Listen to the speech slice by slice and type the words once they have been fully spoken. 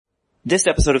This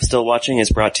episode of Still Watching is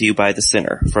brought to you by The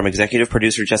Sinner. From executive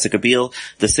producer Jessica Biel,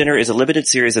 The Sinner is a limited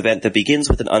series event that begins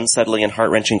with an unsettling and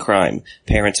heart-wrenching crime,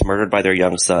 parents murdered by their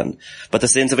young son. But the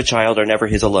sins of a child are never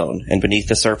his alone, and beneath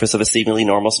the surface of a seemingly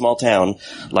normal small town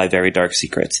lie very dark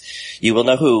secrets. You will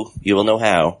know who, you will know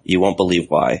how, you won't believe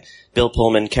why. Bill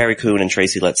Pullman, Carrie Coon, and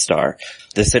Tracy Letts star.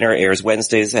 The Sinner airs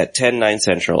Wednesdays at 10/9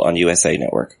 Central on USA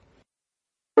Network.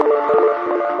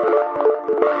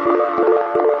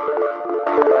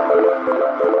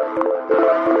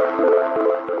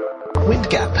 Wind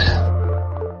Gap.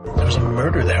 There was a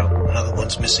murder there. Another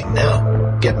one's missing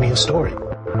now. Get me a story.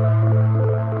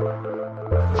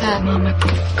 Mama,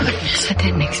 goodness, I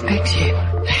didn't expect you.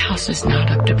 The house is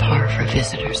not up to par for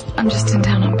visitors. I'm just in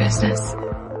town on business.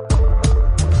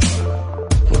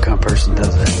 What kind of person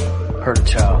does that? Hurt a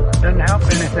child. Doesn't help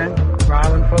anything.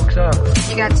 Riling folks up.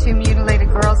 You got 2 mutilated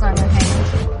girls on your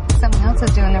hands. Someone else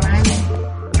is doing the rhyming.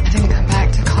 I didn't come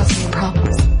back to cause you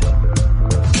problems.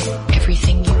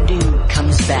 Everything you do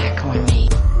comes back on me.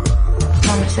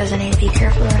 Mama says I need to be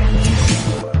careful around you.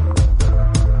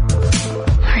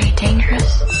 Are you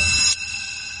dangerous?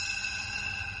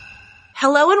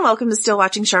 Hello and welcome to Still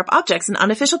Watching Sharp Objects, an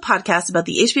unofficial podcast about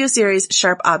the HBO series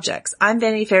Sharp Objects. I'm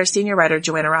Vanity Fair senior writer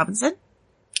Joanna Robinson.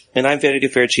 And I'm Vanity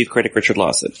Fair chief critic Richard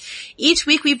Lawson. Each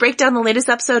week we break down the latest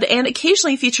episode and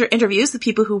occasionally feature interviews with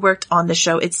people who worked on the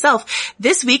show itself.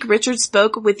 This week Richard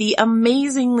spoke with the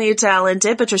amazingly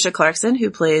talented Patricia Clarkson,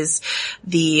 who plays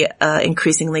the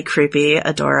increasingly creepy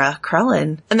Adora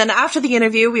Krellin. And then after the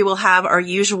interview we will have our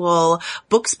usual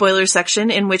book spoiler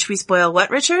section in which we spoil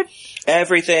what, Richard?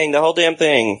 Everything, the whole damn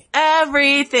thing.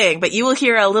 Everything. But you will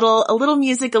hear a little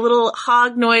music, a little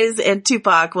hog noise, and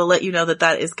Tupac will let you know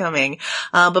that is coming.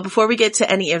 But before we get to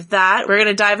any of that, we're going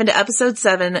to dive into episode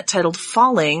 7 titled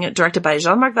Falling, directed by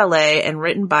Jean-Marc Vallée and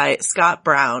written by Scott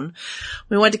Brown.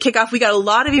 We wanted to kick off. We got a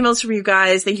lot of emails from you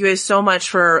guys. Thank you guys so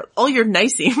much for all your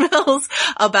nice emails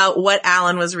about what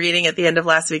Alan was reading at the end of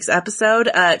last week's episode.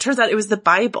 It turns out it was the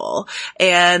Bible.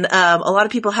 And a lot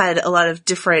of people had a lot of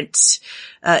different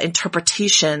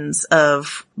interpretations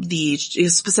of the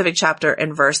specific chapter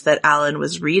and verse that Alan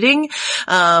was reading.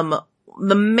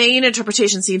 The main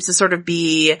interpretation seems to sort of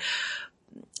be,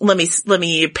 let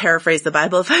me paraphrase the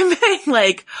Bible if I may,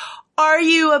 like, are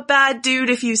you a bad dude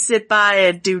if you sit by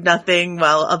and do nothing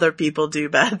while other people do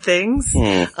bad things?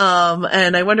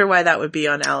 And I wonder why that would be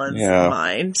on Alan's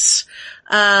mind.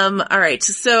 All right.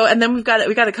 So, and then we got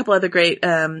a couple other great,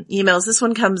 emails. This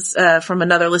one comes, from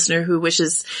another listener who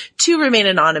wishes to remain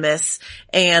anonymous.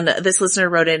 And this listener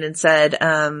wrote in and said,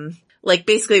 like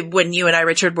basically when you and I,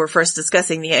 Richard, were first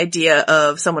discussing the idea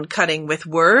of someone cutting with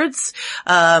words,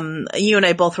 you and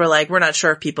I both were like, we're not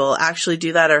sure if people actually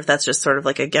do that or if that's just sort of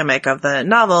like a gimmick of the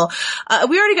novel.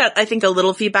 We already got, I think, a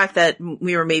little feedback that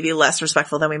we were maybe less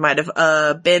respectful than we might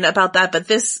have, been about that. But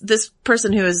this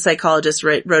person who is a psychologist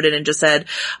wrote in and just said,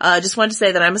 just wanted to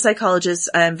say that I'm a psychologist.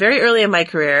 I'm very early in my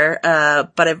career,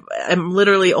 but I'm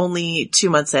literally only 2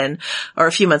 months in, or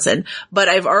a few months in, but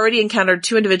I've already encountered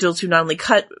 2 individuals who not only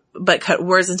cut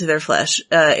words into their flesh.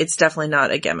 It's definitely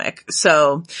not a gimmick.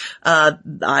 So,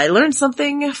 I learned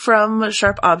something from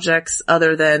Sharp Objects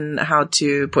other than how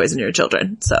to poison your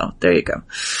children. So there you go.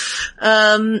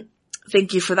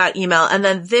 Thank you for that email. And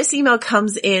then this email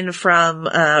comes in from,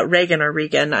 Regan or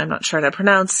Regan. I'm not sure how to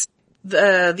pronounce.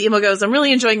 The email goes, I'm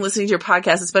really enjoying listening to your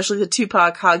podcast, especially the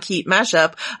Tupac Hog Heat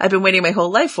mashup I've been waiting my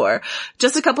whole life for.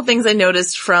 Just a couple things I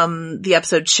noticed from the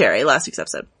episode Cherry, last week's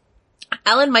episode.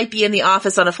 Alan might be in the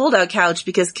office on a fold-out couch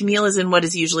because Camille is in what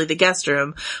is usually the guest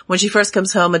room. When she first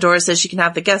comes home, Adora says she can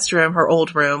have the guest room, her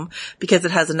old room, because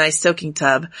it has a nice soaking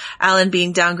tub. Alan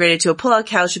being downgraded to a pull-out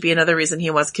couch would be another reason he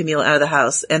wants Camille out of the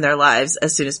house and their lives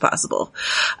as soon as possible.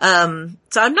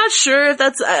 So I'm not sure if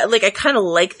that's, like, I kind of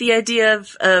like the idea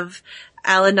of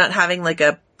Alan not having, like,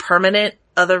 a permanent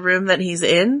other room that he's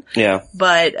in. Yeah.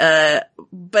 But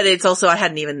it's also, I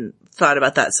hadn't even thought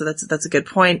about that. So that's a good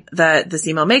point that this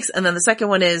email makes. And then the second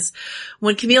one is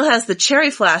when Camille has the Cherry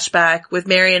flashback with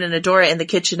Marion and Adora in the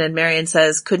kitchen and Marion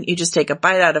says, couldn't you just take a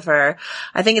bite out of her?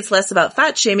 I think it's less about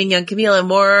fat shaming young Camille and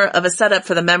more of a setup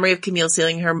for the memory of Camille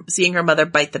seeing her mother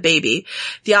bite the baby.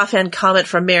 The offhand comment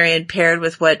from Marion paired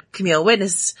with what Camille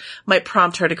witnessed might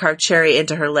prompt her to carve Cherry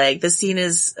into her leg. The scene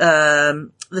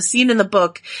in the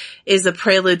book is a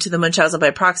prelude to the Munchausen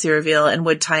by proxy reveal and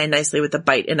would tie in nicely with the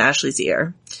bite in Ashley's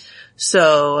ear.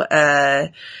 So,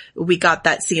 we got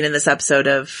that scene in this episode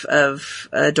of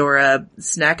Adora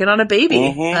snacking on a baby.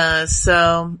 Mm-hmm.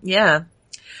 So yeah.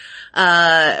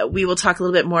 We will talk a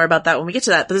little bit more about that when we get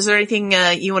to that. But is there anything,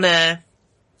 you want to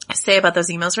say about those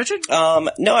emails, Richard?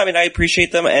 No, I mean, I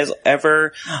appreciate them as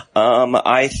ever.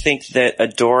 I think that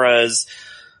Adora's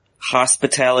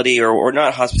hospitality or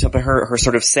not hospitality, but her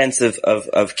sort of sense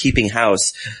of keeping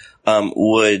house,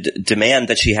 would demand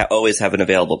that she always have an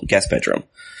available guest bedroom.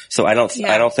 So I don't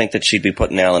think that she'd be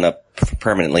putting Alan up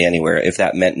permanently anywhere if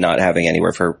that meant not having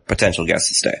anywhere for potential guests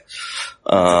to stay.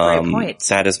 That's a great point.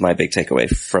 That is my big takeaway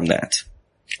from that.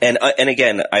 And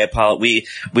again, we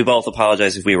both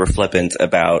apologize if we were flippant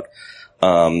about,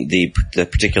 the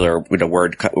particular,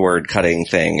 word cutting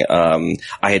thing.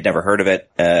 I had never heard of it.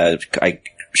 I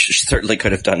certainly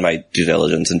could have done my due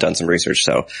diligence and done some research.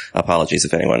 So apologies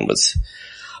if anyone was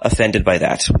offended by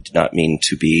that. We did not mean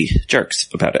to be jerks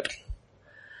about it.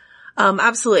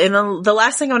 Absolutely. And then the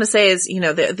last thing I want to say is,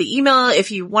 the email, if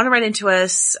you want to write into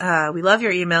us, we love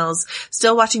your emails,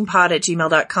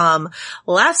 stillwatchingpod@gmail.com.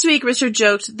 Last week, Richard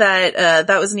joked that,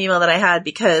 that was an email that I had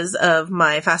because of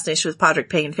my fascination with Podrick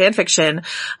Payne fanfiction.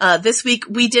 This week,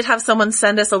 we did have someone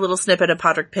send us a little snippet of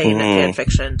Podrick Payne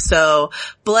fanfiction. So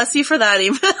bless you for that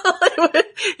email.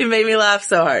 It made me laugh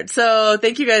so hard. So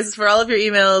thank you guys for all of your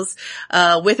emails,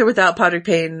 with or without Podrick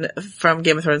Payne from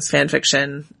Game of Thrones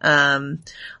fanfiction.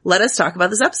 Let us talk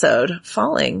about this episode,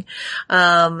 Falling.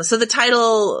 So the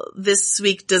title this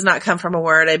week does not come from a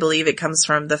word. I believe it comes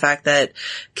from the fact that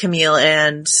Camille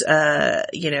and,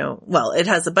 it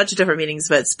has a bunch of different meanings,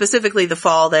 but specifically the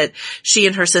fall that she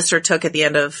and her sister took at the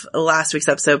end of last week's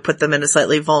episode put them in a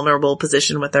slightly vulnerable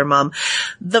position with their mom.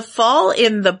 The fall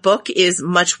in the book is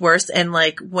much worse, and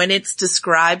when it's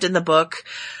described in the book,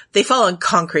 they fall on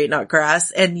concrete, not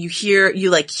grass, and you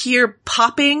hear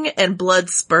popping and blood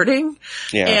spurting.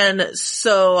 Yeah. And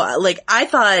so, I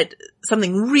thought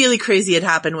something really crazy had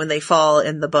happened when they fall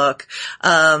in the book.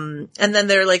 And then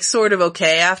they're sort of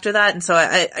okay after that. And so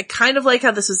I kind of like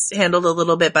how this is handled a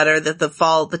little bit better, that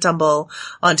the tumble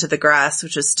onto the grass,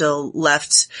 which has still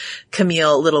left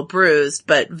Camille a little bruised,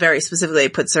 but very specifically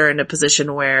it puts her in a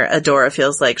position where Adora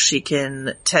feels like she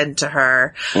can tend to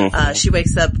her. Mm-hmm. She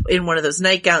wakes up in one of those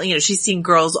nightgowns. She's seen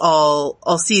girls all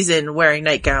season wearing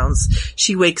nightgowns.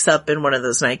 She wakes up in one of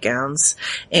those nightgowns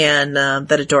and,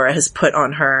 that Adora has put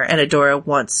on her, and Adora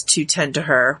wants to tend to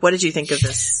her. What did you think of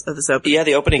this opening? Yeah,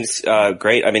 the opening's,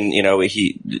 great. I mean,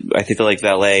 I feel like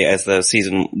Valet, as the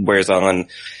season wears on,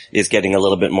 is getting a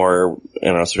little bit more,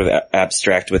 sort of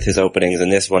abstract with his openings,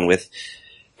 and this one with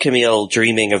Camille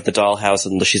dreaming of the dollhouse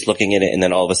and she's looking in it, and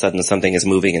then all of a sudden something is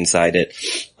moving inside it,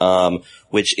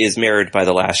 which is mirrored by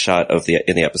the last shot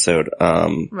in the episode.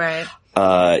 Right.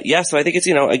 So I think it's,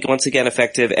 once again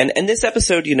effective. And this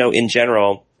episode, in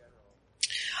general,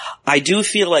 I do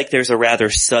feel like there's a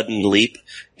rather sudden leap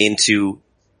into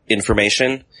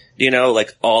information.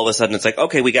 All of a sudden it's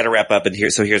okay, we gotta wrap up, and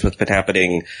here's what's been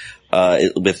happening,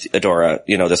 with Adora,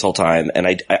 this whole time. And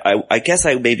I guess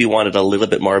I maybe wanted a little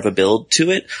bit more of a build to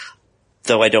it,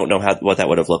 though I don't know what that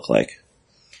would have looked like.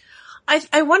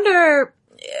 I wonder,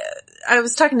 I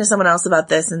was talking to someone else about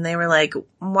this, and they were like,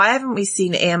 why haven't we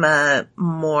seen Amma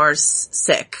more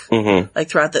sick? Mm-hmm.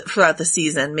 Throughout the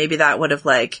season? Maybe that would have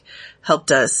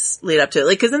helped us lead up to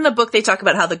it. Cause in the book they talk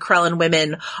about how the Krellin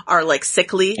women are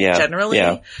sickly generally.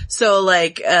 Yeah. So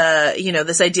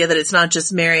this idea that it's not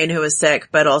just Marion who is sick,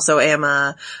 but also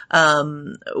Amma,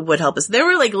 would help us. There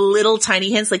were little tiny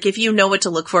hints. If you know what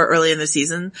to look for early in the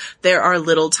season, there are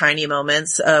little tiny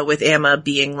moments, with Amma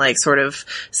being sort of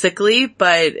sickly,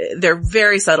 but they're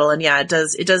very subtle. And yeah, it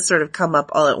does sort of come up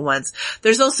all at once.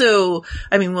 There's also,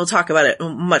 we'll talk about it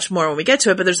much more when we get to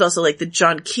it, but there's also the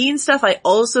John Keane stuff. I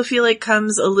also feel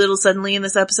comes a little suddenly in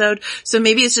this episode. So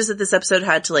maybe it's just that this episode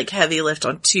had to heavy lift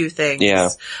on two things.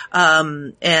 Yeah.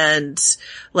 And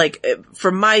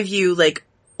from my view,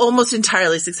 almost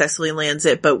entirely successfully lands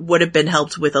it, but would have been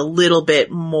helped with a little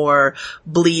bit more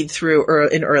bleed through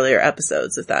in earlier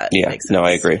episodes, if that makes sense. No,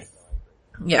 I agree.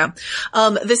 Yeah.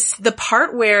 The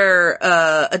part where,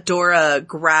 Adora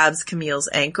grabs Camille's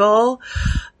ankle,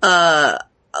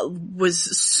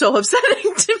 was so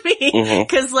upsetting to me. Mm-hmm.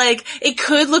 Cause it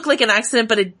could look like an accident,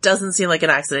 but it doesn't seem like an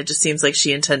accident. It just seems like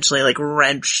she intentionally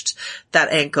wrenched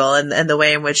that ankle, and the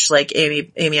way in which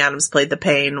Amy Adams played the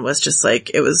pain was just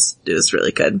it was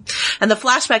really good. And the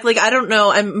flashback, I don't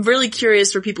know, I'm really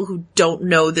curious for people who don't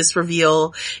know this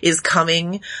reveal is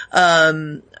coming.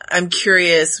 I'm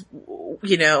curious,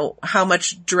 how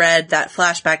much dread that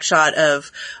flashback shot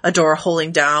of Adora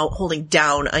holding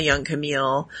down a young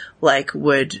Camille,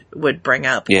 would bring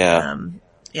up.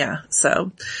 Yeah.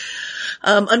 So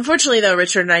Unfortunately though,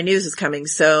 Richard and I knew this was coming,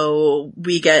 so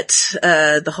we get,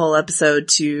 the whole episode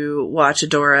to watch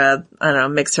Adora, I don't know,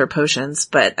 mix her potions,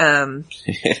 but,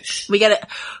 we get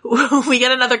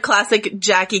another classic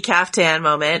Jackie Kaftan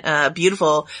moment,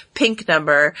 beautiful pink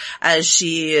number as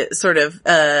she sort of,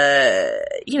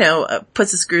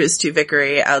 puts the screws to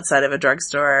Vickery outside of a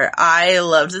drugstore. I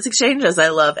loved this exchange, as I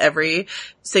love every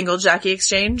single Jackie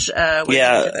exchange.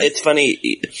 It's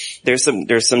funny. There's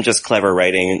some just clever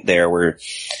writing there where,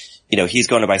 he's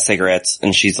going to buy cigarettes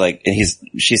and she's like, and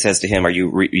she says to him, are you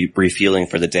refueling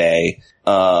for the day?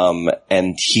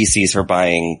 And he sees her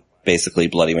buying basically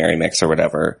Bloody Mary mix or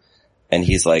whatever. And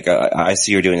he's like, I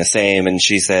see you're doing the same. And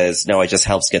she says, no, it just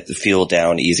helps get the fuel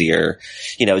down easier.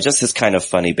 Just this kind of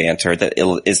funny banter that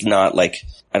is not like,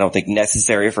 I don't think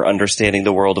necessary for understanding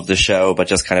the world of the show, but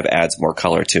just kind of adds more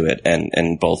color to it.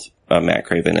 And both Matt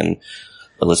Craven and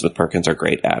Elizabeth Perkins are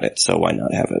great at it. So why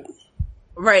not have it?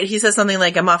 Right. He says something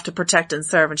like, I'm off to protect and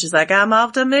serve. And she's like, I'm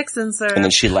off to mix and serve. And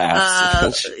then she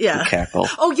laughs. Yeah. Cackle.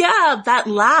 Oh yeah. That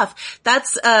laugh.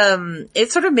 That's,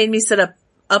 it sort of made me sit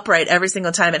upright every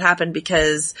single time it happened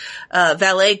because,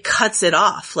 Valet cuts it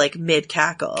off like mid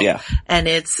cackle. Yeah. And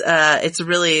it's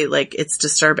really like, it's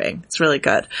disturbing. It's really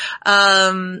good.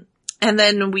 And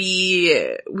then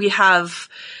we have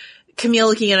Camille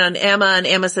looking in on Emma, and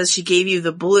Emma says she gave you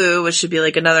the blue, which should be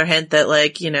like another hint that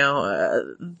like,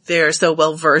 they're so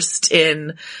well versed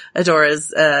in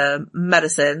Adora's,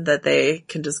 medicine that they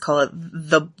can just call it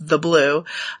the blue.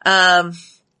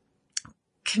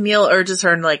 Camille urges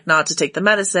her like not to take the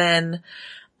medicine.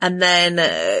 And then,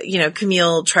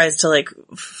 Camille tries to like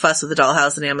fuss with the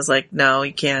dollhouse and Emma's like, no,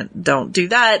 you can't, don't do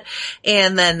that.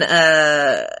 And then,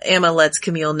 Emma lets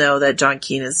Camille know that John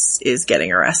Keene is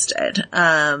getting arrested.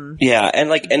 Yeah.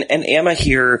 And Emma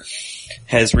here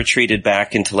has retreated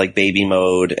back into like baby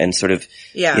mode and sort of,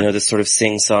 this sort of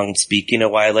sing-song speak,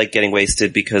 why I like getting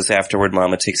wasted because afterward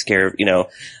mama takes care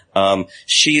of,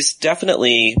 she's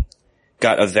definitely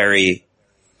got a very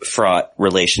fraught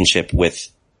relationship with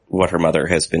what her mother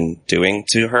has been doing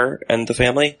to her and the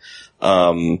family,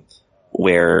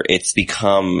 where it's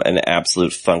become an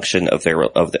absolute function of their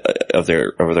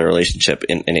relationship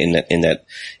in that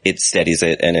it steadies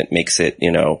it and it makes it,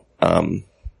 it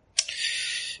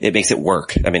makes it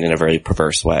work. I mean, in a very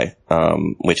perverse way,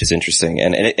 which is interesting.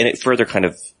 And it further kind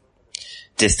of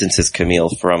distances Camille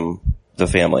from the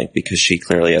family because she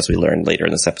clearly, as we learned later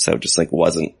in this episode, just like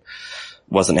wasn't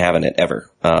having it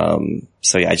ever.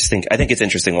 So yeah, I think it's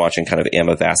interesting watching kind of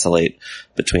Emma vacillate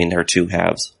between her two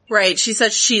halves. Right. She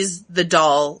says she's the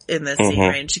doll in this scene,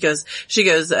 right? And she goes,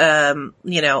 I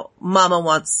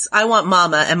want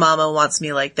mama and mama wants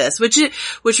me like this, which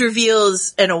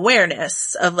reveals an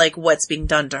awareness of like what's being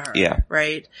done to her. Yeah.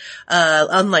 Right.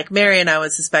 Unlike Marion, I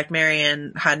would suspect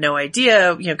Marion had no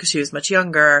idea, cause she was much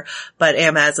younger, but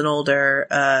Emma as an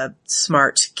older,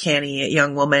 smart, canny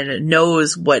young woman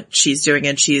knows what she's doing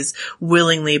and she's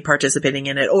willingly participating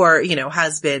in it or,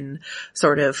 has been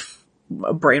sort of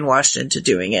brainwashed into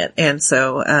doing it. And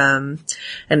so,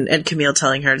 and Camille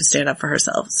telling her to stand up for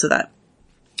herself. So that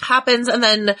happens. And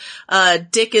then,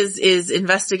 Dick is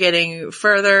investigating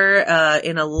further,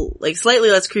 in a, like, slightly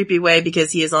less creepy way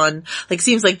because he is on, like,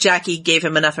 seems like Jackie gave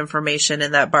him enough information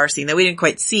in that bar scene that we didn't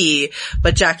quite see,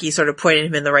 but Jackie sort of pointed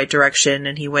him in the right direction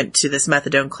and he went to this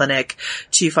methadone clinic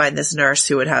to find this nurse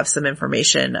who would have some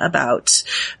information about,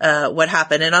 what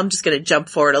happened. And I'm just gonna jump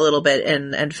forward a little bit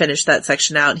and finish that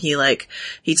section out. And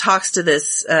he talks to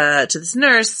this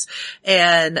nurse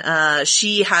and,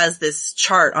 she has this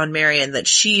chart on Marion that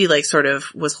she like sort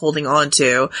of was holding on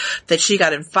to that she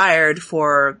got him fired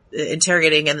for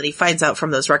interrogating, and then he finds out from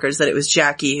those records that it was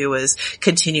Jackie who was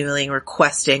continually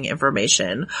requesting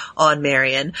information on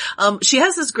Marion. She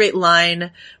has this great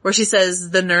line where she says,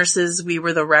 the nurses, we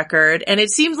were the record. And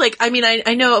it seems like, I mean,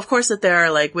 I know of course that there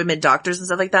are like women doctors and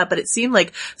stuff like that, but it seemed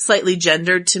like slightly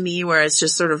gendered to me where it's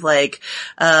just sort of like,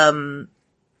 the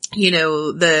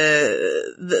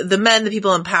men, the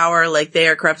people in power, like they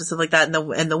are corrupt and stuff like that.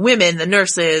 And the women, the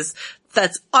nurses,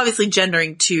 that's obviously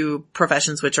gendering two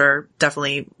professions, which are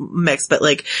definitely mixed, but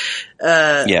like,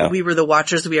 we were the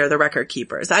watchers, we are the record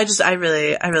keepers. I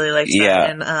really liked that.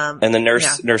 Yeah. And the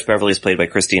Nurse Beverly is played by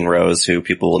Christine Rose, who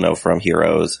people will know from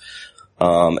Heroes,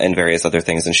 and various other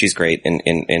things. And she's great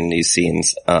in these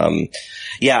scenes.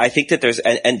 I think that there's,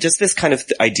 and just this kind of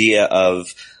idea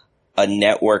of, a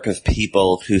network of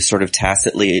people who sort of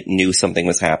tacitly knew something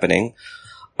was happening,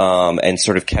 and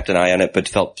sort of kept an eye on it, but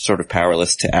felt sort of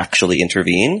powerless to actually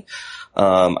intervene.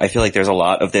 I feel like there's a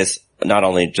lot of this, not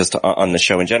only just on the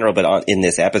show in general, but in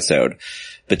this episode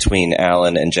between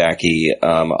Alan and Jackie,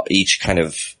 each kind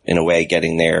of, in a way,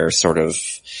 getting their sort of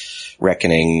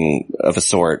reckoning of a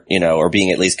sort, or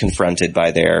being at least confronted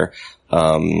by their,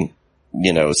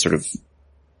 sort of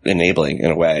enabling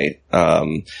in a way.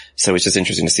 So it's just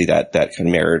interesting to see that kind of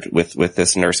mirrored with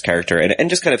this nurse character and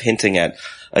just kind of hinting at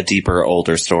a deeper,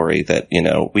 older story that,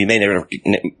 we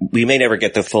may never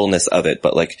get the fullness of it,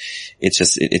 but like,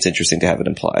 it's interesting to have it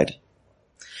implied.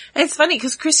 And it's funny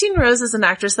because Christine Rose is an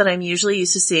actress that I'm usually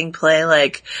used to seeing play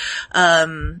like,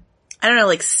 I don't know,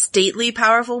 like stately,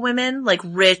 powerful women, like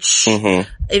rich,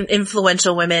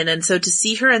 influential women. And so to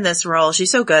see her in this role,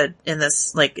 she's so good in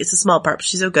this, like, it's a small part, but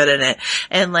she's so good in it.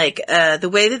 And like, the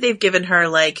way that they've given her,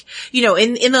 like,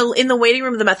 in the waiting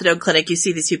room of the methadone clinic, you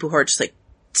see these people who are just like,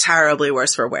 terribly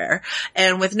worse for wear.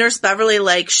 And with Nurse Beverly,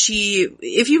 like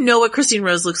if you know what Christine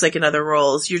Rose looks like in other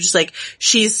roles, you're just like,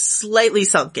 she's slightly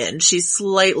sunken. She's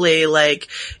slightly like,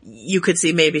 you could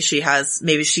see maybe she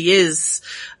is,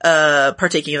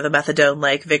 partaking of the methadone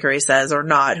like Vickery says or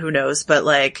not, who knows, but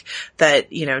like that,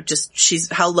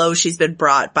 just how low she's been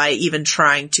brought by even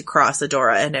trying to cross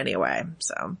Adora in any way.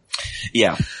 So.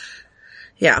 Yeah.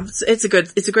 Yeah, it's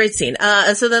a great scene.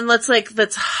 And so then let's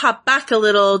hop back a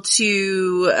little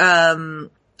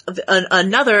to,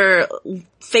 another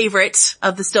favorite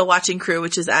of the Still Watching crew,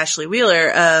 which is Ashley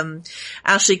Wheeler.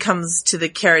 Ashley comes to the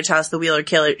carriage house, the Wheeler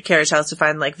carriage house to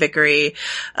find like Vickery,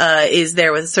 is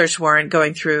there with a search warrant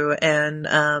going through and,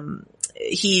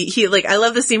 he like, I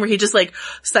love the scene where he just like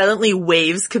silently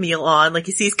waves Camille on, like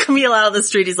he sees Camille out on the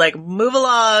street, he's like, move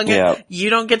along,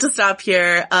 you don't get to stop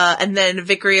here, and then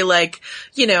Vickery like,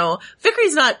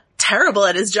 Vickery's not terrible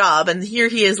at his job, and here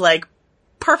he is like,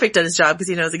 perfect at his job because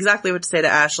he knows exactly what to say to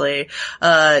Ashley,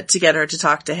 to get her to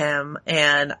talk to him,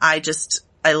 and I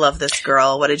love this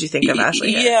girl. What did you think of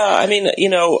Ashley here? Yeah, I mean,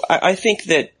 I think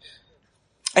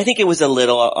it was a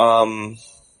little, on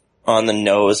the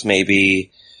nose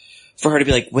maybe, for her to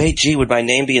be like, wait, gee, would my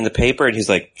name be in the paper? And he's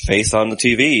like, face on the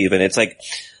TV even. It's like,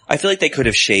 I feel like they could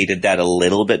have shaded that a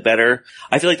little bit better.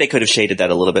 I feel like they could have shaded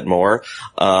that a little bit more.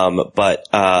 But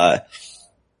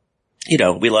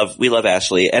we love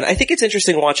Ashley. And I think it's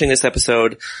interesting watching this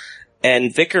episode.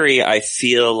 And Vickery, I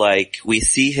feel like we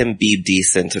see him be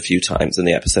decent a few times in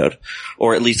the episode.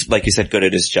 Or at least, like you said, good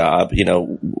at his job,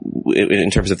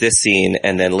 in terms of this scene.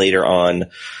 And then later on,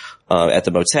 at the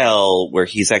motel where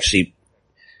he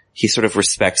sort of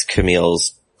respects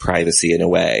Camille's privacy in a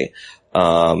way.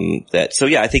 I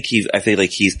feel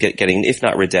like he's getting, if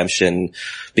not redemption,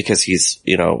 because he's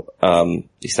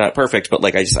not perfect, but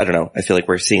like, I don't know. I feel like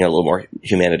we're seeing a little more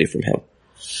humanity from him.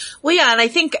 Well, yeah, and I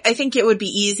think it would be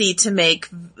easy to make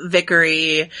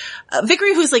Vickery,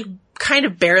 who's like kind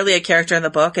of barely a character in the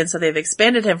book, and so they've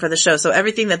expanded him for the show. So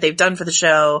everything that they've done for the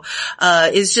show,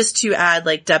 is just to add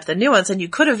like depth and nuance, and you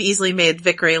could have easily made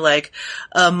Vickery like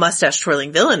a mustache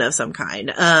twirling villain of some kind.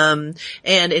 And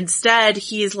instead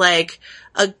he's like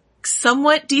a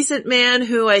somewhat decent man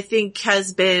who I think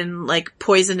has been like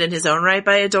poisoned in his own right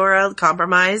by Adora,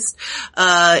 compromised,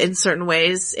 in certain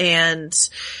ways. And,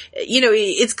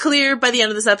 it's clear by the end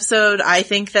of this episode, I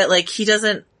think that like he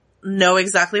doesn't know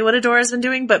exactly what Adora's been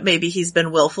doing, but maybe he's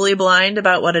been willfully blind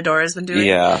about what Adora's been doing.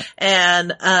 Yeah.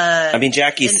 And, I mean,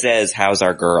 Jackie says, how's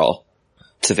our girl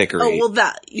to Vickery? Oh,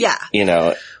 well yeah.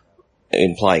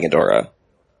 Implying Adora.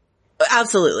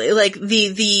 Absolutely. Like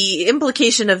the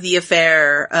implication of the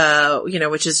affair,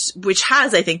 which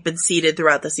has, I think, been seeded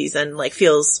throughout the season, like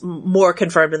feels more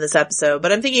confirmed in this episode.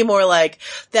 But I'm thinking more like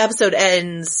the episode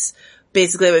ends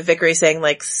basically with Vickery saying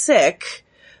like sick.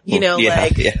 Maybe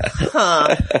I haven't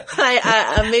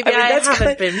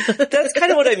been. That's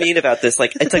kind of what I mean about this.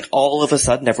 Like, it's like all of a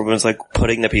sudden everyone's like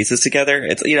putting the pieces together.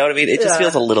 It's, you know what I mean? It just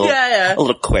feels a little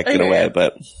quick in a way,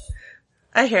 but.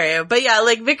 I hear you. But yeah,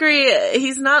 like Vickery,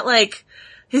 he's not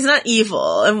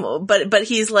evil, but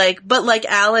he's like, like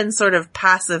Alan sort of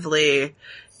passively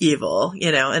evil,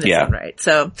 in its own right.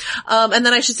 So, and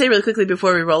then I should say really quickly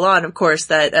before we roll on, of course,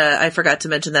 that, I forgot to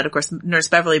mention that, of course, Nurse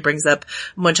Beverly brings up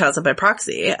Munchausen by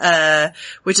proxy,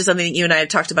 which is something that you and I have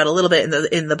talked about a little bit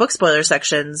in the book spoiler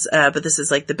sections, but this is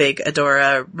like the big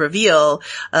Adora reveal,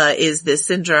 is this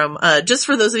syndrome. Just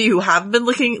for those of you who haven't been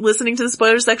listening to the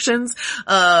spoiler sections,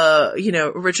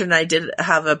 Richard and I did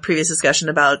have a previous discussion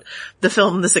about the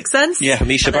film The Sixth Sense. Yeah,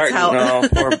 Misha Barton.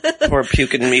 Poor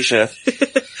puking Misha.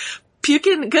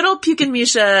 Good old Pukin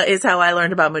Misha is how I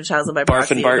learned about Munchausen by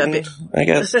proxy. Barfin Barton, I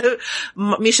guess.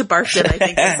 Misha Barton, I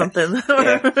think, or something.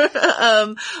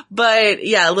 But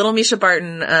yeah, little Misha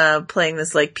Barton, playing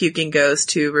this like puking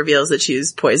ghost who reveals that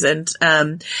she's poisoned.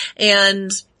 I don't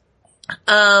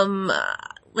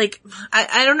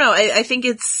know. I think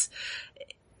it's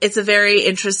a very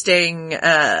interesting,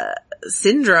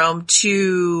 syndrome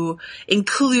to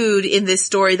include in this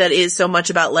story that is so much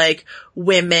about like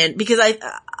women, because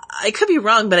I could be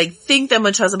wrong, but I think that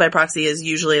Munchausen by proxy is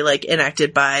usually like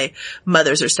enacted by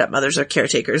mothers or stepmothers or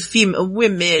caretakers.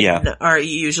 Women are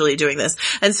usually doing this.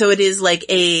 And so it is like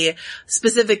a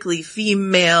specifically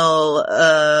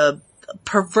female,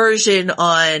 perversion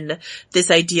on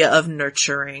this idea of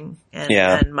nurturing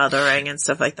and mothering and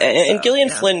stuff like that. And Gillian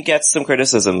Flynn gets some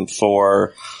criticism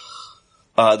for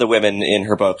the women in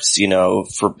her books, you know,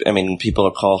 people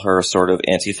call her sort of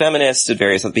anti-feminist and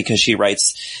various, because she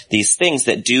writes these things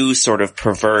that do sort of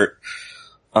pervert,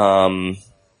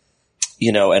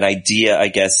 you know, an idea, I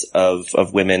guess,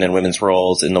 of women and women's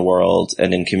roles in the world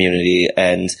and in community.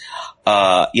 And,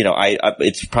 you know,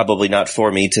 it's probably not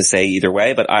for me to say either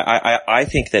way, but I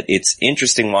think that it's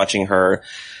interesting watching her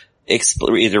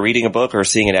either reading a book or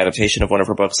seeing an adaptation of one of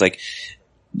her books, like,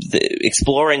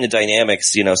 exploring the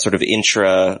dynamics, you know, sort of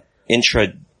intra,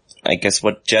 I guess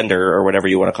what gender or whatever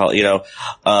you want to call it, you know,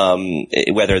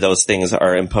 whether those things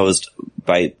are imposed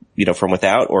by, you know, from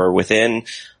without or within,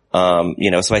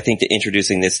 you know, so I think that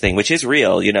introducing this thing, which is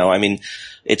real, you know, I mean,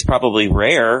 it's probably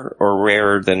rare or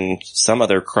rarer than some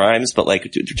other crimes, but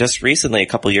like just recently, a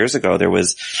couple years ago, there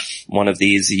was one of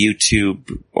these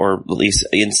YouTube or at least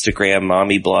Instagram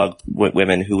mommy blog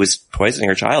women who was poisoning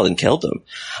her child and killed them.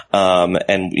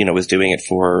 And, you know, was doing it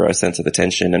for a sense of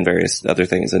attention and various other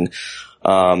things. And,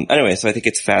 anyway, so I think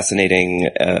it's a fascinating,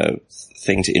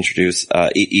 thing to introduce,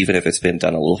 even if it's been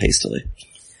done a little hastily.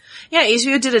 Yeah,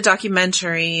 HBO did a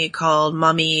documentary called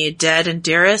Mommy, Dead, and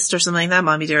Dearest or something like that.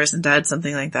 Mommy, Dearest, and Dead,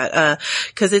 something like that.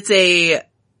 Cause it's a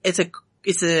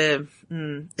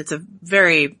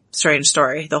very strange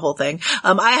story, the whole thing.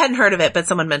 I hadn't heard of it, but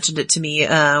someone mentioned it to me,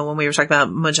 when we were talking about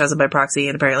Munchausen by proxy,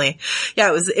 and apparently, yeah,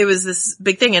 it was this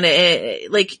big thing, and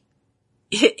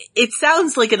it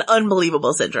sounds like an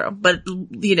unbelievable syndrome, but,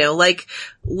 you know, like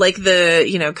the,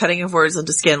 you know, cutting of words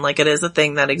into skin, like it is a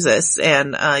thing that exists.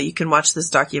 And, you can watch this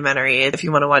documentary if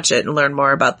you want to watch it and learn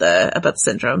more about the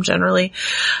syndrome generally.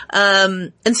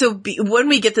 And so when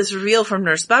we get this reveal from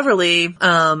Nurse Beverly,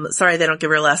 sorry, they don't give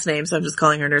her a last name, so I'm just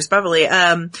calling her Nurse Beverly.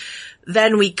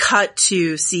 Then we cut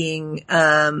to seeing,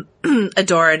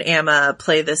 Adora and Amma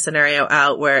play this scenario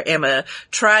out where Amma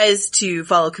tries to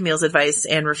follow Camille's advice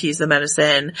and refuse the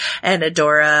medicine. And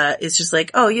Adora is just like,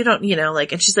 oh, you don't, you know,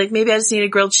 like, and she's like, maybe I just need a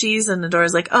grilled cheese. And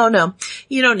Adora's like, oh no,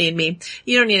 you don't need me.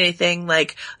 You don't need anything.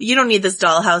 Like, you don't need this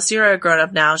dollhouse. You're a grown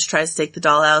up now. She tries to take the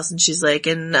dollhouse and she's like,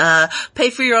 and,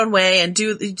 pay for your own way and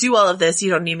do all of this.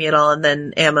 You don't need me at all. And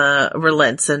then Amma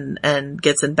relents and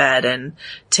gets in bed and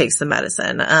takes the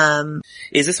medicine.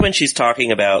 Is this when she's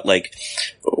talking about like,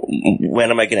 when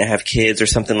am I going to have kids or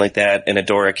something like that? And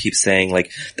Adora keeps saying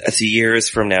like, that's years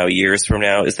from now.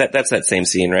 That's that same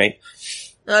scene, right?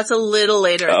 No, that's a little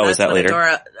later. Oh, is that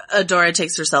later? Adora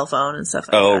takes her cell phone and stuff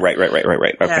like that. Oh, right.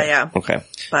 Okay. Yeah. Okay.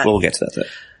 But we'll get to that then.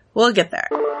 We'll get there.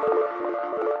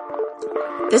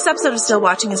 This episode of Still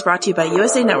Watching is brought to you by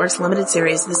USA Network's limited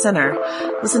series, The Sinner.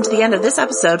 Listen to the end of this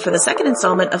episode for the second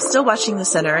installment of Still Watching The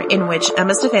Sinner, in which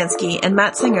Emma Stefanski and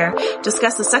Matt Singer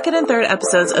discuss the second and third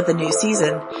episodes of the new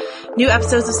season. New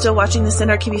episodes of Still Watching The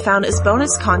Sinner can be found as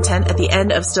bonus content at the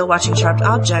end of Still Watching Sharp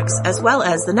Objects, as well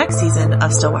as the next season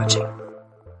of Still Watching.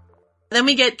 Then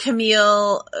we get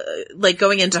Camille, like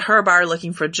going into her bar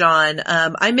looking for John.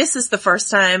 I missed this the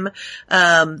first time,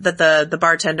 that the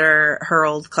bartender, her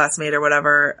old classmate or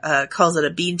whatever, calls it a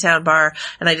Beantown bar.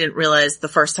 And I didn't realize the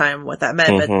first time what that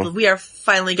meant, but we are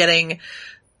finally getting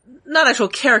not actual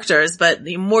characters, but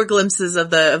more glimpses of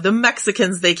the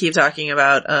Mexicans they keep talking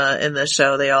about, in the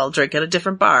show. They all drink at a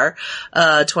different bar,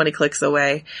 20 clicks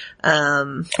away.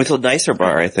 It's a nicer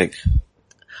bar, I think.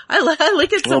 I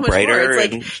like it so much more. It's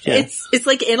like, it's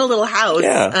like in a little house.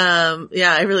 Yeah.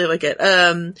 Yeah, I really like it.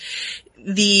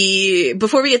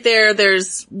 Before we get there,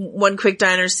 there's one quick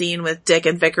diner scene with Dick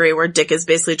and Vickery where Dick is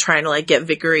basically trying to like get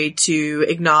Vickery to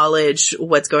acknowledge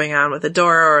what's going on with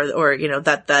Adora or, you know,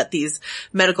 that these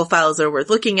medical files are worth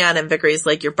looking at. And Vickery's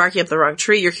like, you're barking up the wrong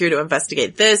tree. You're here to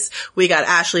investigate this. We got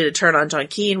Ashley to turn on John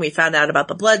Keane. We found out about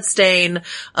the blood stain,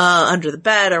 under the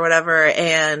bed or whatever.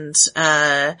 And,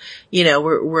 you know,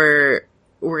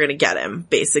 we're gonna get him,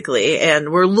 basically,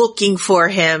 and we're looking for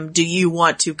him. Do you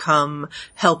want to come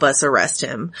help us arrest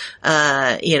him?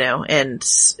 You know, and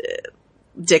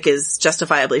Dick is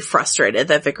justifiably frustrated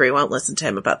that Vickery won't listen to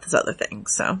him about this other thing.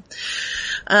 So,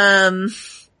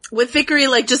 with Vickery,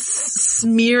 like, just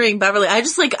smearing Beverly.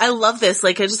 I love this.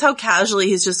 Like, just how casually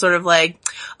he's just sort of like,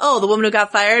 oh, the woman who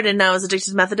got fired and now is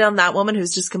addicted to methadone, that woman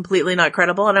who's just completely not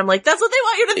credible. And I'm like, that's what they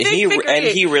want you to think, Vickery. And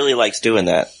he really likes doing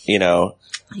that, you know.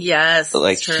 Yes.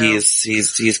 Like, he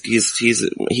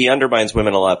undermines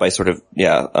women a lot by sort of,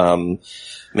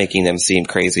 making them seem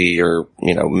crazy or,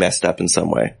 you know, messed up in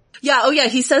some way. Yeah, oh yeah,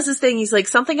 he says this thing, he's like,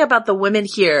 something about the women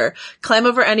here climb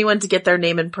over anyone to get their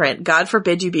name in print. God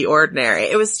forbid you be ordinary.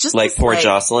 It was just like poor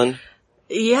Jocelyn.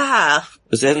 Yeah.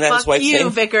 Isn't that his wife's name?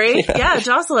 Vickery. Yeah,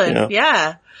 Jocelyn.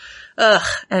 Yeah. Ugh.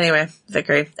 Anyway,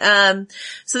 Vickery.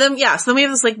 So then we have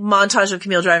this like montage of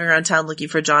Camille driving around town looking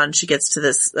for John. She gets to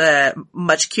this,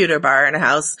 much cuter bar in a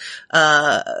house,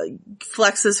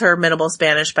 flexes her minimal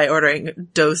Spanish by ordering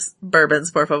dos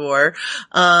bourbons, por favor,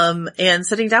 and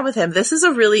sitting down with him. This is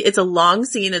it's a long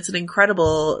scene. It's an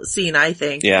incredible scene, I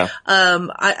think. Yeah.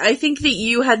 I think that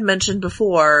you had mentioned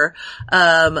before,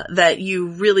 that you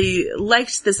really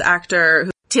liked this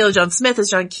actor Taylor John Smith as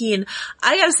John Keene.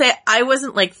 I gotta say, I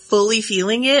wasn't like fully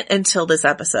feeling it until this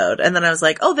episode. And then I was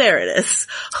like, oh, there it is.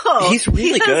 Oh, he's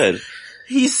really good.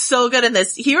 He's so good in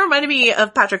this. He reminded me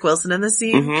of Patrick Wilson in this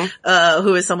scene,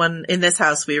 who is someone in this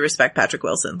house. We respect Patrick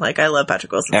Wilson. Like, I love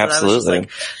Patrick Wilson. Absolutely. So that was just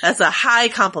like, that's a high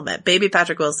compliment. Baby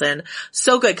Patrick Wilson.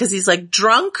 So good. Cause he's like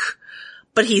drunk,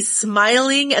 but he's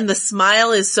smiling, and the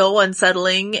smile is so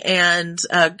unsettling and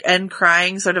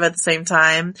crying sort of at the same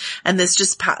time. And this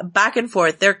just back and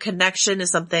forth, their connection is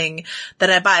something that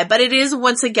I buy. But it is,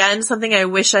 once again, something I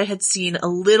wish I had seen a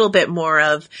little bit more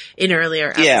of in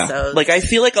earlier episodes. Yeah, like I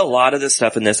feel like a lot of the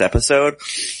stuff in this episode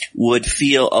would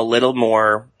feel a little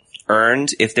more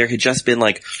earned if there had just been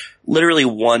like literally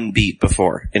one beat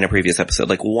before in a previous episode,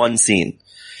 like one scene.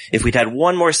 If we'd had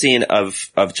one more scene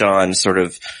of John sort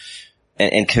of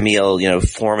and Camille, you know,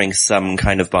 forming some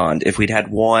kind of bond. If we'd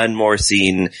had one more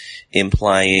scene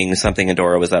implying something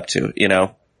Adora was up to, you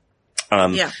know?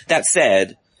 That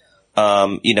said,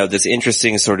 you know, this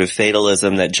interesting sort of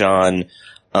fatalism that John,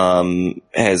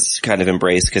 has kind of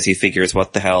embraced because he figures,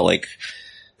 what the hell, like,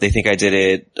 they think I did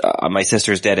it, my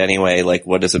sister's dead anyway, like,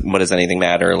 what does anything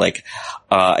matter? Like,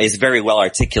 is very well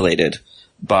articulated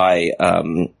by,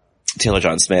 Taylor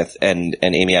John Smith, and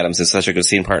Amy Adams is such a good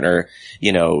scene partner,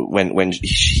 you know, when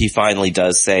he finally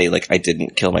does say, like, I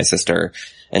didn't kill my sister,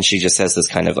 and she just says this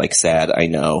kind of like sad, I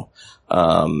know,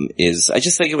 I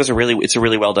just think it's a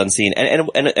really well done scene, and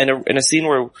a scene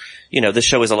where, you know, this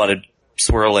show is a lot of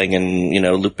swirling and, you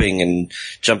know, looping and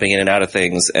jumping in and out of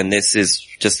things, and this is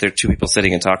just, there are two people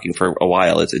sitting and talking for a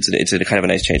while. It's a kind of a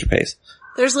nice change of pace.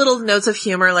 There's little notes of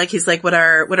humor, like he's like, would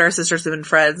our sisters have been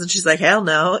friends? And she's like, hell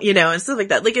no, you know, and stuff like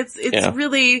that. Like it's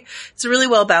really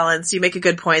well balanced. You make a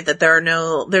good point that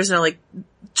there's no like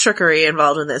trickery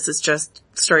involved in this. It's just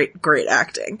straight great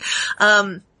acting.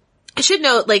 I should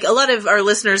note, like, a lot of our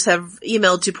listeners have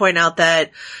emailed to point out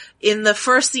that in the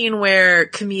first scene where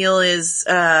Camille is,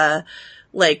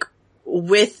 like,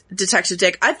 with Detective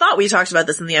Dick, I thought we talked about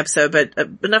this in the episode, but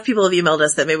enough people have emailed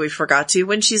us that maybe we forgot to.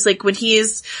 When he's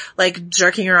like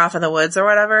jerking her off in the woods or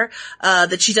whatever,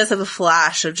 that she does have a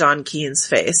flash of John Keene's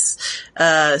face.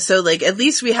 So like at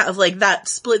least we have like that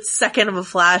split second of a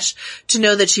flash to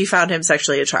know that she found him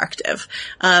sexually attractive.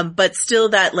 But still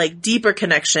that like deeper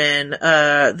connection,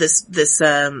 this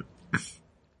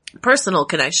personal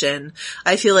connection,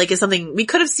 I feel like is something we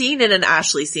could have seen in an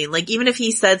Ashley scene. Like even if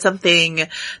he said something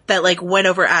that like went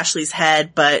over Ashley's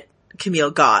head, but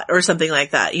Camille got, or something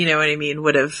like that, you know what I mean,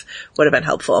 would have been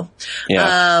helpful.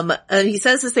 Yeah. And he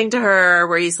says this thing to her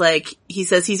where he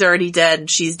says he's already dead and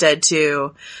she's dead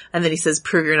too. And then he says,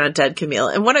 prove you're not dead, Camille.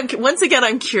 And once again,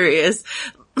 I'm curious.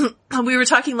 We were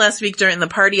talking last week during the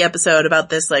party episode about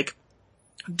this like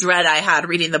dread I had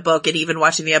reading the book and even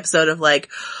watching the episode of like,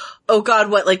 oh God,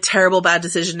 what like terrible bad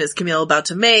decision is Camille about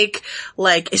to make?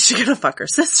 Like, is she gonna fuck her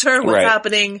sister? What's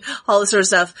happening? All this sort of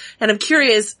stuff. And I'm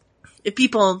curious if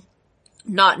people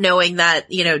not knowing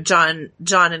that, you know, John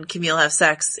and Camille have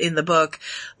sex in the book,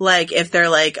 like if they're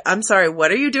like, I'm sorry, what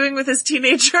are you doing with this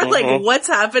teenager? Mm-hmm. Like what's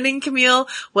happening, Camille?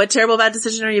 What terrible bad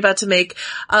decision are you about to make?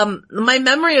 My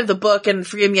memory of the book, and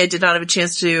forgive me, I did not have a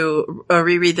chance to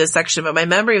reread this section, but my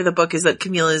memory of the book is that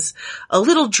Camille is a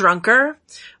little drunker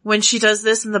when she does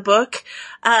this in the book.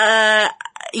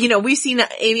 You know, we've seen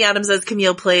Amy Adams as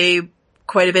Camille play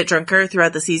quite a bit drunker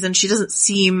throughout the season. She doesn't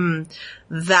seem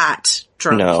that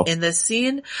drunk in this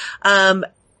scene.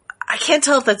 I can't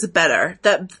tell if that's better.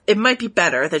 That it might be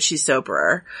better that she's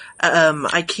soberer.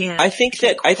 I think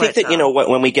that you know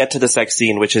when we get to the sex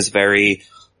scene, which is very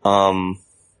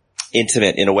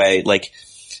intimate in a way, like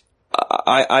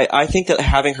I think that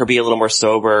having her be a little more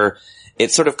sober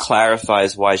it sort of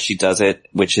clarifies why she does it,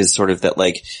 which is sort of that,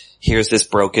 like, here's this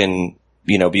broken,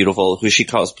 beautiful, who she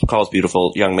calls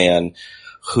beautiful young man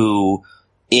who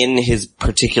in his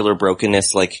particular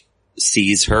brokenness, like,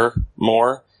 sees her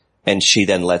more, and she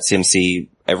then lets him see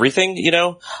everything,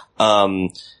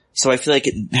 so I feel like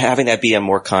having that be a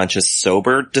more conscious,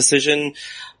 sober decision,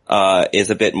 is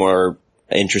a bit more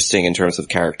interesting in terms of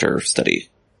character study.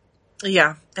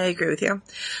 Yeah, I agree with you.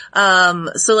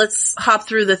 So let's hop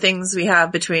through the things we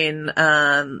have between,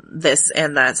 this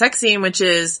and that sex scene, which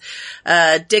is,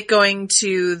 Dick going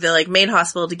to the, like, main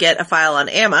hospital to get a file on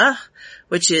Emma,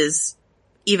 which is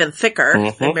even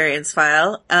thicker than Marion's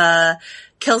file.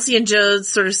 Kelsey and Jodes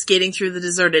sort of skating through the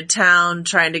deserted town,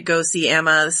 trying to go see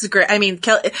Emma. This is great. I mean,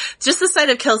 just the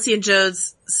sight of Kelsey and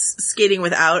Jodes skating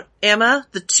without Emma,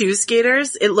 the two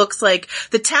skaters, it looks like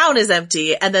the town is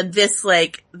empty, and then this,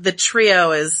 like, the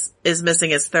trio is missing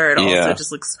his third also. Yeah. It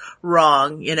just looks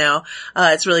wrong,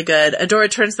 It's really good. Adora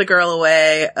turns the girl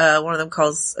away. One of them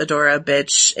calls Adora a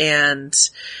bitch, and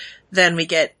then we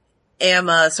get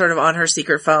Emma sort of on her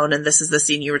secret phone, and this is the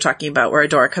scene you were talking about where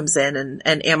Adora comes in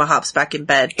and Emma hops back in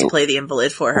bed to play the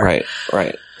invalid for her.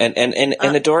 Right. And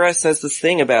Adora says this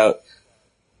thing about,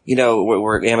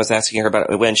 where Emma's asking her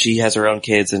about when she has her own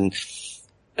kids, and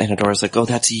Adora's like, oh,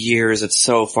 that's years, it's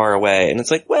so far away. And it's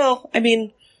like, well, I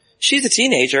mean, she's a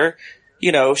teenager.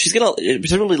 She's gonna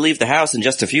presumably leave the house in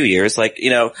just a few years. Like,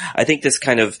 I think this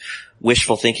kind of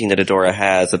wishful thinking that Adora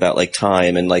has about, like,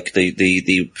 time and, like,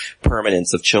 the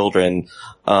permanence of children.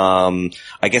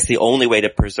 I guess the only way to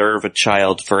preserve a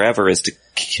child forever is to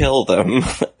kill them.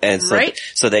 And so, right.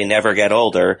 So they never get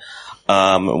older.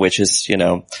 Which is,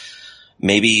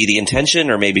 maybe the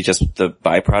intention or maybe just the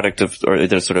byproduct of, or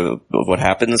the sort of what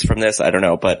happens from this. I don't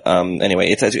know. But,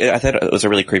 anyway, I thought it was a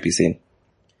really creepy scene.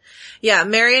 Yeah,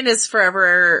 Marion is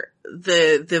forever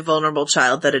the vulnerable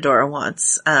child that Adora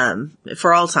wants,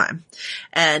 for all time.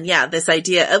 And yeah, this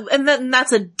idea, and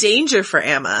that's a danger for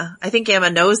Emma. I think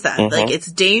Emma knows that. Mm-hmm. Like,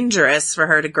 it's dangerous for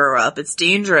her to grow up. It's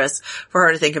dangerous for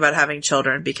her to think about having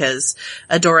children because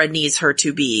Adora needs her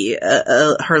to be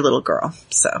her little girl.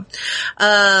 So,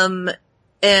 and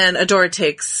Adora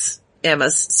takes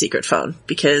Emma's secret phone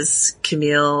because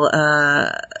Camille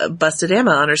busted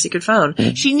Emma on her secret phone.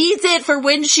 Mm-hmm. She needs it for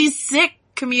when she's sick,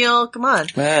 Camille. Come on.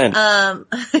 Man. All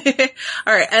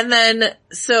right. And then,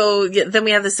 then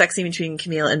we have the sex scene between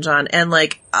Camille and John, and,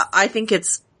 like, I think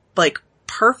it's, like,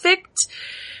 perfect,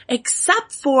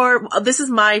 except for, this is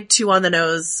my too on the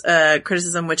nose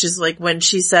criticism, which is, like, when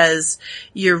she says,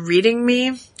 "You're reading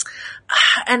me,"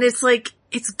 and it's like,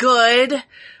 it's good,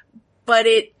 but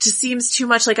it just seems too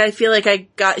much like I feel like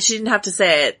she didn't have to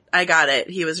say it. I got it.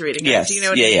 He was reading yes. it. Do you know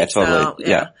what I mean? Yeah, totally. So,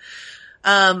 yeah.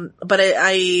 But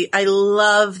I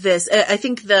love this. I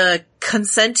think the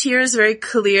consent here is very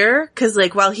clear, cause,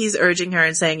 like, while he's urging her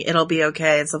and saying it'll be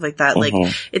okay and stuff like that, like,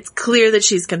 it's clear that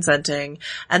she's consenting.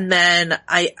 And then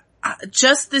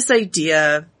just this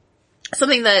idea,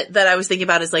 something that I was thinking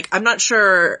about is, like, I'm not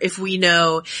sure if we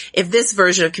know if this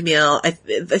version of Camille, I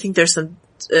think there's some,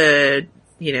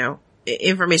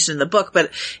 information in the book, but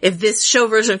if this show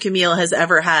version of Camille has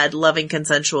ever had loving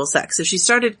consensual sex. If she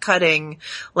started cutting,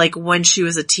 like, when she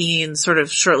was a teen, sort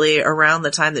of shortly around the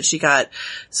time that she got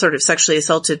sort of sexually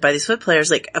assaulted by these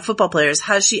football players,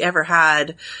 has she ever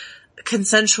had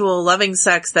consensual loving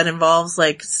sex that involves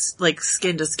like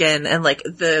skin to skin, and, like,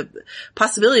 the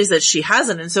possibilities that she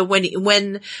hasn't. And so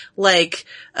when like,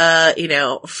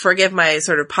 forgive my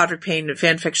sort of Podrick Payne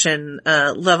fan fiction,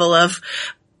 level of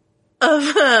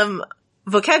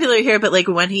vocabulary here, but, like,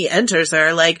 when he enters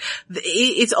her, like,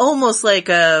 it's almost like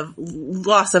a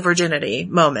loss of virginity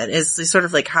moment is sort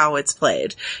of like how it's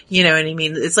played. You know what I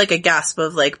mean? It's like a gasp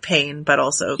of, like, pain, but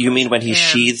also. You mean when he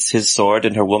sheathes his sword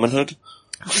in her womanhood?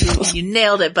 You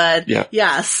nailed it, bud. Yeah.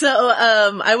 Yeah. So,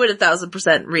 I would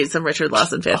 1,000% read some Richard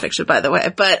Lawson fan fiction, by the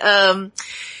way. But,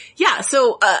 yeah,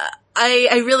 so,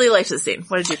 I really liked the scene.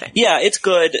 What did you think? Yeah, it's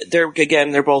good.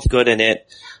 They're both good in it.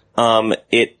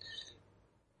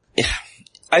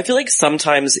 I feel like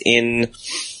sometimes in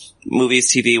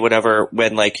movies, TV, whatever,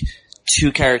 when, like,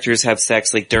 two characters have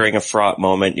sex, like, during a fraught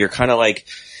moment, you're kind of like,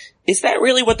 is that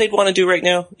really what they'd want to do right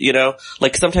now?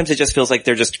 Like, sometimes it just feels like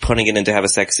they're just putting it in to have a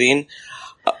sex scene.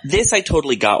 This, I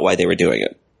totally got why they were doing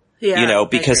it. Yeah.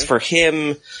 Because for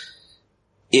him,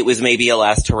 it was maybe a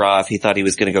last hurrah if he thought he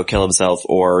was going to go kill himself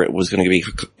or it was going to be,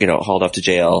 hauled off to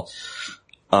jail.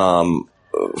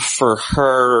 For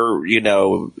her,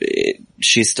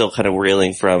 she's still kind of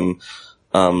reeling from,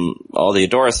 all the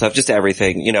Adora stuff, just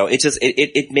everything,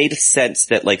 it made sense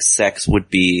that, like, sex would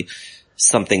be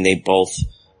something they both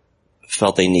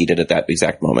felt they needed at that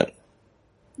exact moment.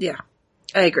 Yeah,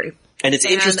 I agree. And it's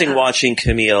interesting watching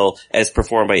Camille, as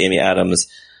performed by Amy Adams,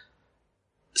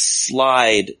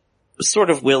 slide sort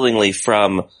of willingly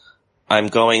from, I'm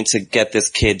going to get this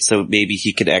kid so maybe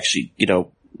he could actually, you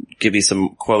know, give me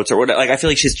some quotes or whatever. Like, I feel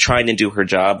like she's trying to do her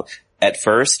job at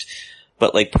first,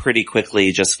 but like pretty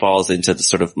quickly just falls into the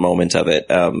sort of moment of it.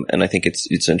 And I think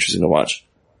it's interesting to watch.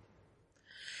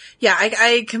 Yeah,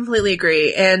 I completely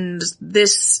agree. And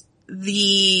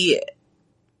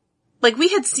like, we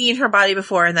had seen her body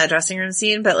before in that dressing room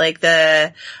scene, but like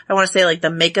I want to say like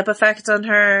the makeup effect on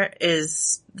her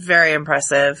is very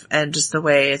impressive, and just the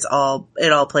way it all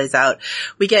plays out.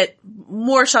 We get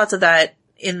more shots of that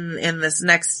in this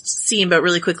next scene, but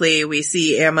really quickly we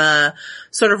see Emma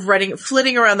sort of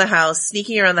flitting around the house,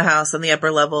 sneaking around the house on the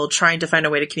upper level, trying to find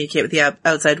a way to communicate with the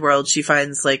outside world. She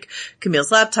finds like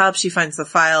Camille's laptop, she finds the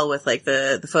file with like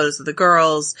the photos of the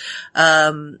girls,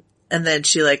 and then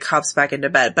she like hops back into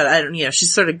bed, but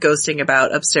she's sort of ghosting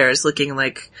about upstairs, looking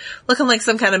like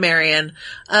some kind of Marion.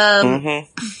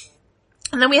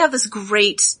 And then we have this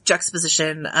great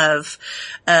juxtaposition of,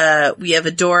 we have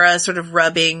Adora sort of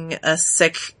rubbing a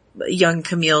sick young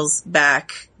Camille's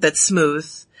back that's smooth.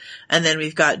 And then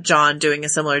we've got John doing a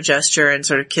similar gesture and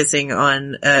sort of kissing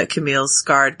on, Camille's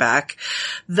scarred back.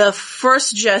 The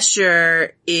first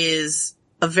gesture is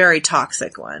a very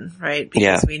toxic one, right?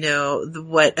 Because we know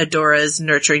what Adora's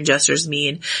nurturing gestures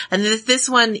mean. And this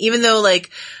one, even though like,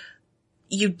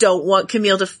 you don't want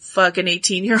Camille to fuck an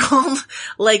 18-year-old,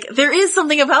 like, there is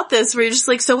something about this where you're just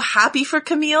like so happy for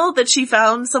Camille that she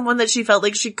found someone that she felt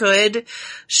like she could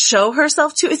show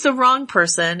herself to. It's the wrong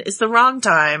person. It's the wrong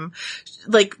time.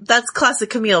 Like, that's classic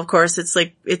Camille, of course. It's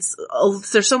like,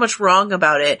 there's so much wrong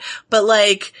about it, but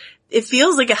like, it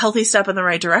feels like a healthy step in the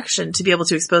right direction to be able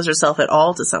to expose herself at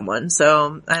all to someone.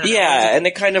 So, I don't know. Yeah, and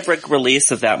the kind of like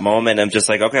release of that moment, I'm just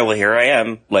like, okay, well, here I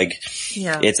am. Like,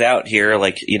 it's out here.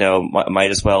 Like, you know,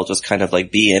 might as well just kind of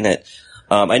like be in it.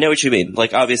 I know what you mean.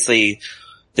 Like, obviously,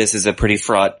 this is a pretty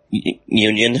fraught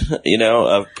union, you know,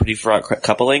 a pretty fraught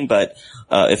coupling, but,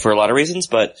 for a lot of reasons.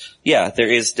 But yeah,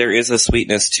 there is a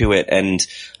sweetness to it. And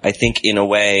I think in a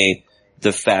way,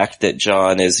 the fact that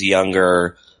John is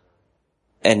younger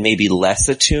and maybe less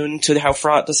attuned to how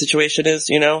fraught the situation is,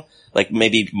 you know? Like,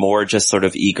 maybe more just sort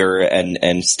of eager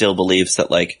and still believes that,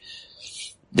 like,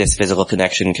 this physical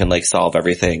connection can, like, solve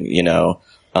everything, you know?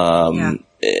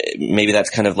 Maybe that's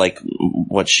kind of, like,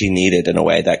 what she needed in a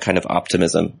way, that kind of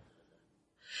optimism.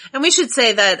 And we should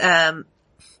say that,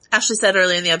 Ashley said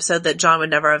earlier in the episode that John would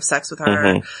never have sex with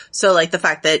her. So, like, the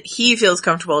fact that he feels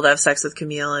comfortable to have sex with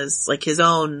Camille is, like, his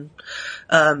own,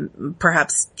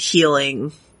 perhaps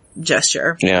healing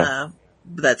gesture.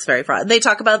 That's very fraught. They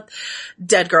talk about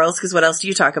dead girls, because what else do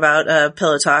you talk about?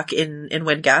 Pillow talk in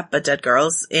Wind Gap, but dead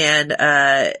girls. And,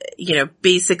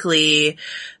 basically,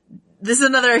 this is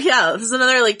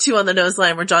another like two on the nose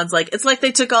line where John's like, it's like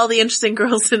they took all the interesting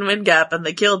girls in Wind Gap and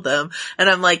they killed them. And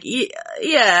I'm like,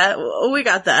 yeah, we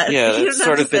got that. Yeah, that's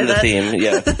sort of been the theme.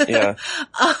 Yeah.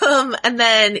 And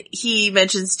then he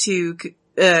mentions to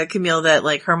Camille that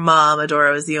like her mom,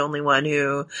 Adora, was the only one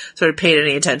who sort of paid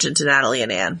any attention to Natalie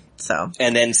and Anne. So.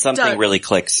 And then something really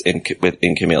clicks in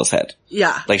Camille's head.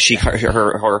 Yeah. Like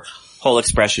her whole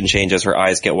expression changes, her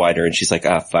eyes get wider, and she's like,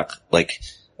 fuck. Like,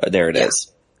 there it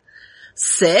is.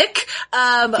 Sick.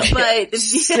 But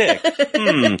sick.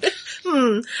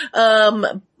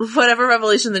 Whatever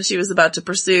revelation that she was about to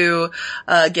pursue,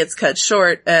 gets cut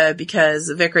short, because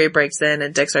Vickery breaks in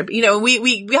and Dick's right. You know,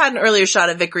 we had an earlier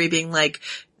shot of Vickery being like,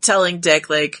 telling Dick,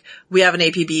 like, we have an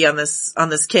APB on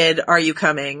this kid, are you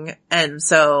coming? And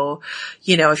so,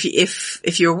 you know,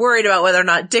 if you're worried about whether or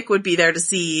not Dick would be there to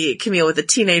see Camille with a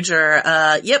teenager,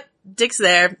 yep. Dick's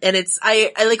there, and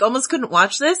I like almost couldn't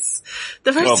watch this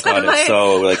the first time. It's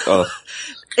so like,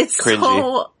 it's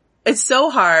cringy. It's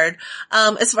so hard.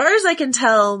 As far as I can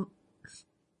tell,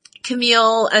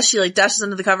 Camille, as she like dashes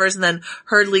under the covers and then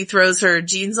hurriedly throws her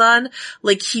jeans on,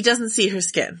 like he doesn't see her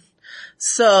skin.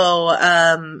 So,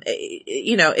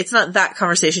 you know, it's not that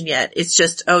conversation yet. It's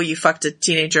just, oh, you fucked a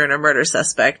teenager and a murder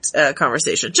suspect,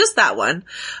 conversation. Just that one.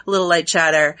 A little light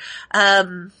chatter.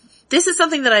 This is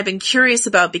something that I've been curious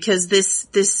about, because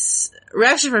this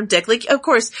reaction from Dick, like, of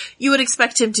course, you would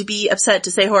expect him to be upset,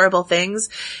 to say horrible things.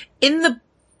 In the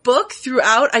book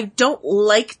throughout, I don't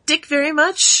like Dick very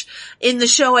much. In the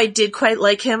show, I did quite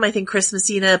like him. I think Chris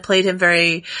Messina played him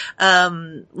very,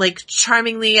 like,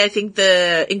 charmingly. I think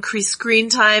the increased screen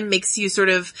time makes you sort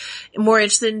of more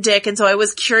interested in Dick, and so I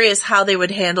was curious how they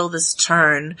would handle this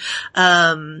turn.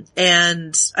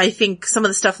 And I think some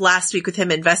of the stuff last week with him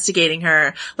investigating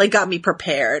her, like, got me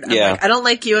prepared. I'm like, I don't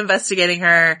like you investigating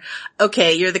her.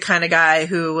 Okay, you're the kind of guy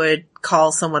who would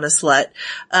call someone a slut,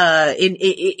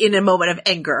 in a moment of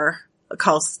anger,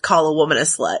 call a woman a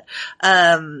slut.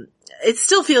 It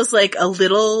still feels like a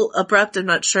little abrupt. I'm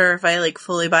not sure if I like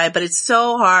fully buy it, but it's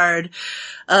so hard.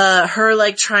 Her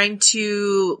like trying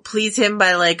to please him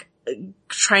by like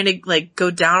trying to like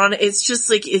go down on it. It's just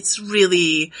like, it's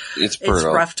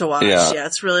rough to watch. Yeah,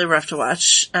 it's really rough to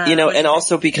watch. And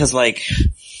also because like,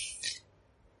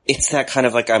 it's that kind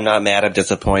of like, I'm not mad, I'm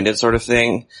disappointed sort of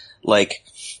thing. Like,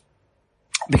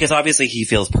 because obviously he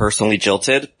feels personally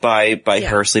jilted by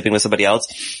her sleeping with somebody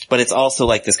else, but it's also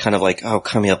like this kind of like, oh,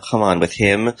 Camille, come on with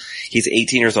him. He's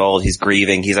 18 years old. He's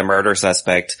grieving. He's a murder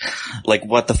suspect. Like,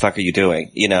 what the fuck are you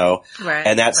doing? Right.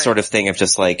 And that sort of thing of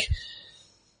just like,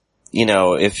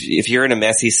 if you're in a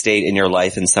messy state in your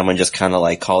life and someone just kind of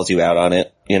like calls you out on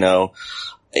it,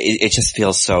 it just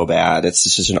feels so bad. It's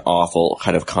just an awful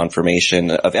kind of confirmation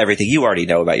of everything you already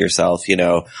know about yourself,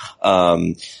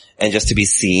 and just to be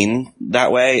seen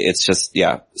that way, it's just,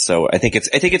 yeah. So I think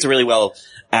it's a really well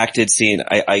acted scene.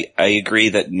 I agree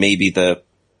that maybe the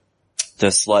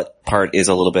slut part is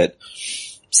a little bit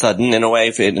sudden in a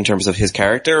way in terms of his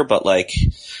character, but like,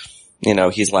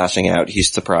 he's lashing out,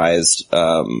 he's surprised.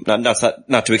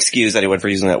 Not to excuse anyone for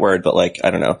using that word, but like,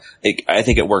 I don't know. I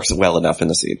think it works well enough in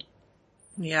the scene.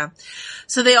 Yeah.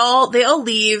 So they all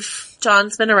leave.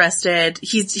 John's been arrested.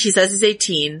 He says he's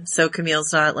 18, so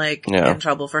Camille's not like in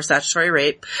trouble for statutory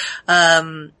rape.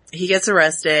 He gets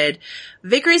arrested.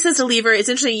 Vickery says to leave her. It's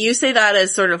interesting. You say that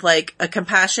as sort of like a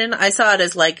compassion. I saw it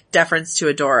as like deference to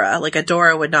Adora. Like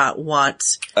Adora would not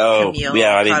want Camille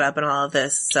caught up in all of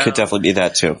this. So could definitely be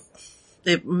that too.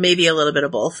 It may be a little bit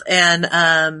of both. And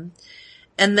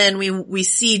then we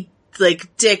see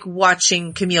like Dick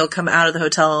watching Camille come out of the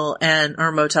hotel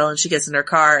or motel, and she gets in her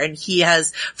car, and he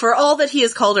has, for all that he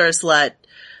has called her a slut,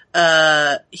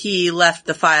 he left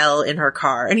the file in her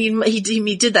car, and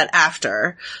he did that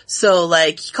after. So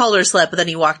like he called her a slut, but then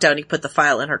he walked out and he put the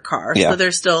file in her car. Yeah. So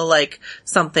there's still like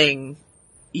something,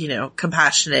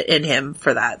 compassionate in him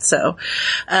for that. So,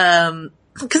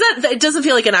 cause it doesn't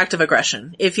feel like an act of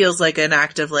aggression. It feels like an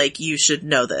act of like, you should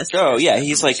know this. Oh yeah.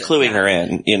 He's like cluing her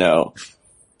in,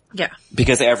 Yeah.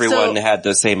 Because everyone had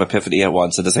the same epiphany at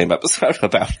once in the same episode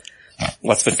about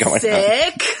what's been going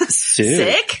on.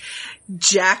 Sick.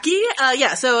 Jackie?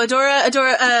 So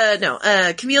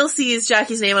Camille sees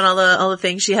Jackie's name on all the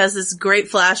things. She has this great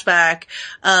flashback,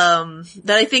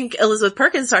 that I think Elizabeth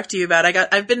Perkins talked to you about.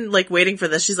 I've been like waiting for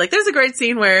this. She's like, there's a great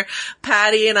scene where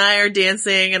Patty and I are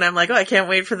dancing, and I'm like, oh, I can't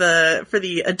wait for the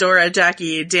Adora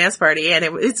Jackie dance party. And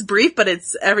it's brief, but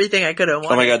it's everything I could have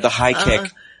wanted. Oh my god, the high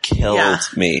kick killed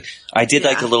me. I did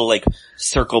like a little like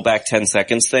circle back 10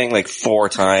 seconds thing like 4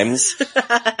 times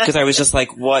because I was just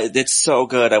like, what? It's so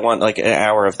good. I want like an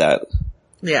hour of that.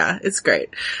 Yeah, it's great.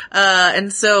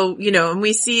 And so, and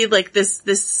we see like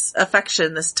this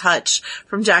affection, this touch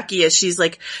from Jackie as she's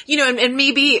like, and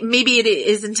maybe it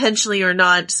is intentionally or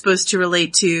not supposed to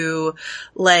relate to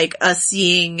like us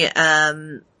seeing,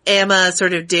 Emma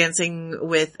sort of dancing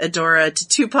with Adora to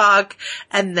Tupac,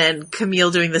 and then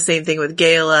Camille doing the same thing with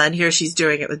Gayla, and here she's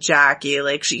doing it with Jackie.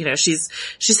 Like she's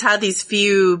had these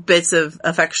few bits of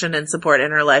affection and support in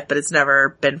her life, but it's never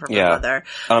been from her mother.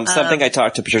 Something I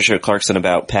talked to Patricia Clarkson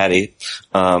about, Patty,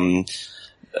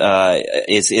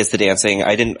 is the dancing.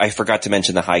 I forgot to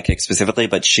mention the high kick specifically,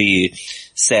 but she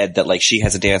said that like she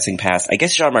has a dancing past. I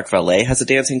guess Jean-Marc Vallée has a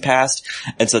dancing past.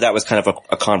 And so that was kind of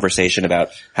a conversation about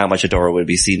how much Adora would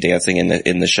be seen dancing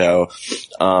in the show.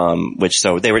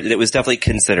 It was definitely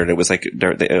considered. It was like,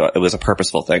 it was a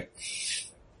purposeful thing.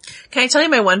 Can I tell you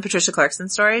my one Patricia Clarkson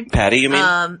story? Patty, you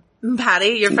mean?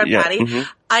 Patty, your friend Patty. Mm-hmm.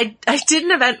 I did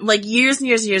an event like years and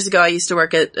years and years ago. I used to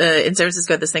work in San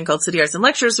Francisco at this thing called City Arts and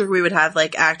Lectures, where we would have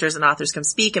like actors and authors come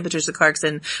speak, and Patricia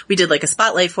Clarkson, we did like a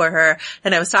spotlight for her,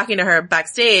 and I was talking to her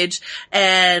backstage,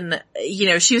 and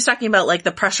she was talking about like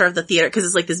the pressure of the theater, cause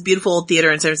it's like this beautiful old theater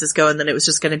in San Francisco, and then it was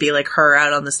just gonna be like her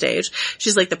out on the stage.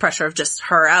 She's like, the pressure of just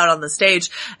her out on the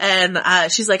stage, and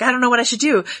she's like, I don't know what I should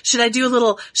do. Should I do a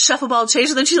little shuffle ball change?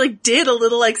 And then she like did a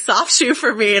little like soft shoe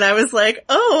for me, and I was like,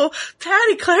 oh,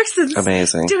 Patty Clarkson's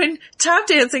amazing, doing tap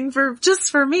dancing for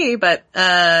me. But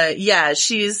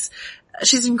she's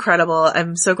incredible.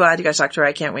 I'm so glad you guys talked to her.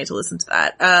 I can't wait to listen to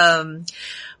that.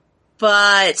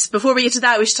 But before we get to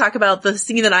that, we should talk about the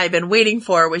scene that I've been waiting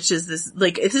for, which is this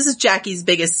is Jackie's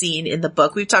biggest scene in the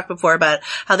book. We've talked before about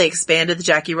how they expanded the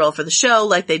Jackie role for the show,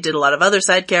 like they did a lot of other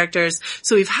side characters.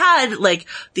 So we've had like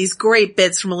these great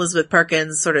bits from Elizabeth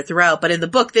Perkins sort of throughout, but in the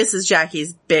book, this is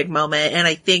Jackie's big moment. And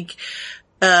I think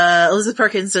Elizabeth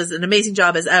Perkins does an amazing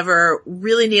job as ever,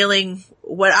 really nailing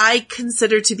what I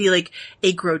consider to be like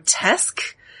a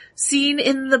grotesque scene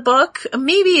in the book.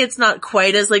 Maybe it's not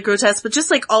quite as like grotesque, but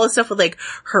just like all the stuff with like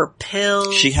her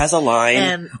pills. She has a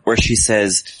line where she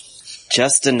says,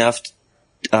 just enough,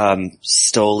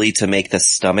 Stoli to make the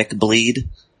stomach bleed.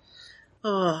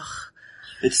 Ugh.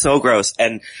 It's so gross.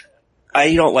 And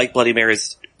I don't like Bloody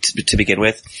Marys to begin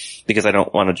with because I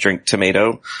don't want to drink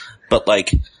tomato, but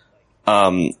like,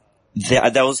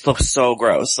 that was so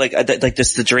gross. Like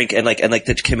just the drink and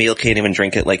that Camille can't even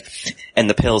drink it, like, and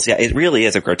the pills. Yeah, it really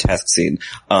is a grotesque scene.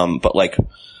 But like,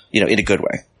 in a good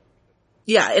way.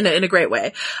 Yeah, in a great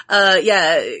way.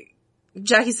 Yeah.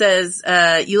 Jackie says,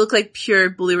 you look like pure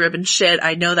blue ribbon shit.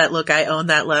 I know that look. I own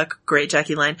that look. Great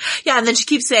Jackie line. Yeah. And then she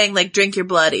keeps saying like, drink your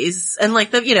bloodies. And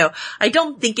like I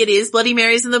don't think it is Bloody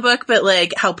Marys in the book, but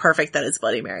like how perfect that is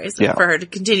Bloody Marys for her to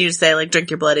continue to say like,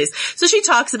 drink your bloodies. So she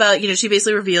talks about, she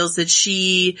basically reveals that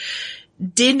she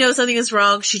did know something was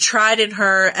wrong. She tried in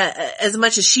her as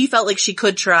much as she felt like she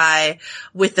could try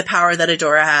with the power that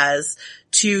Adora has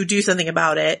to do something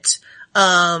about it.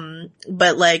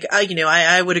 But like,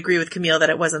 I would agree with Camille that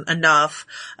it wasn't enough.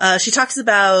 She talks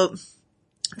about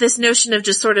this notion of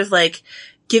just sort of like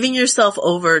giving yourself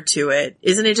over to it.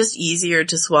 Isn't it just easier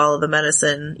to swallow the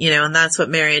medicine? And that's what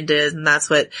Marion did, and that's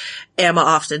what Emma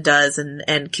often does,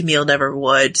 and Camille never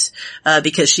would,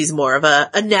 because she's more of a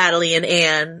Natalie and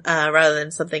Anne, rather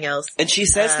than something else. And she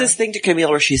says this thing to Camille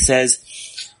where she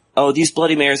says, oh, these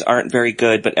Bloody Marys aren't very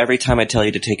good, but every time I tell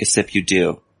you to take a sip, you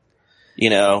do.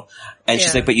 And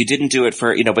she's like, but you didn't do it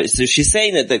for, but so she's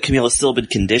saying that Camille has still been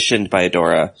conditioned by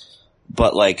Adora,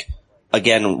 but like,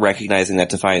 again, recognizing that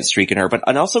defiant streak in her,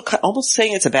 and also almost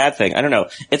saying it's a bad thing. I don't know.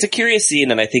 It's a curious scene,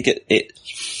 and I think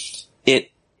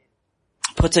it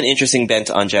puts an interesting bent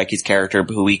on Jackie's character,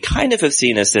 who we kind of have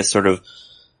seen as this sort of,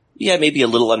 maybe a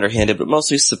little underhanded, but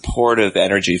mostly supportive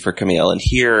energy for Camille. And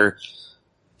here,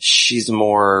 she's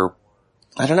more,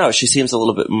 I don't know, she seems a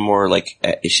little bit more like,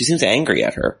 she seems angry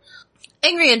at her.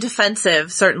 Angry and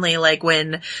defensive, certainly, like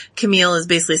when Camille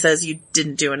basically says, you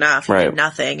didn't do enough, you did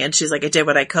nothing, and she's like, I did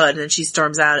what I could, and she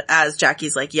storms out as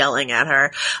Jackie's like yelling at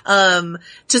her.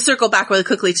 To circle back really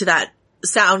quickly to that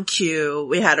sound cue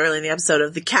we had early in the episode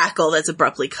of the cackle that's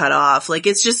abruptly cut off, like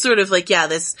it's just sort of like,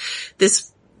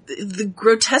 the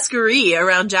grotesquerie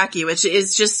around Jackie, which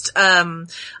is just,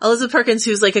 Elizabeth Perkins,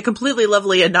 who's like a completely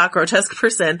lovely and not grotesque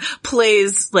person,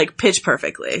 plays like pitch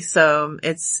perfectly. So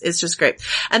it's just great.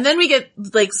 And then we get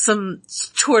like some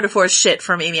tour de force shit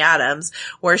from Amy Adams,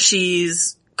 where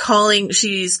she's calling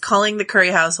the Curry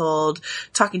household,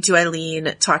 talking to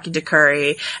Eileen, talking to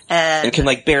Curry, and can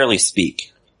like barely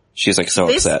speak. She's like so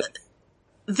upset.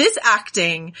 This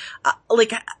acting,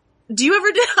 do you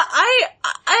ever do? I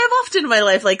have often in my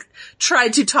life, like,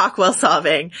 tried to talk while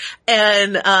sobbing,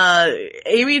 and,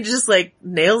 Amy just, like,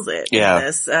 nails it in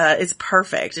this. It's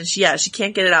perfect. And she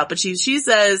can't get it out, but she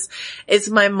says, it's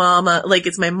my mama, like,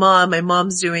 it's my mom, my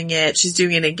mom's doing it, she's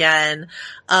doing it again.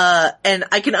 And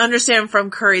I can understand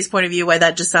from Curry's point of view why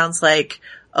that just sounds like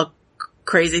a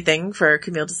crazy thing for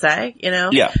Camille to say,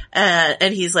 Yeah.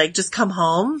 And he's like, just come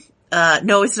home.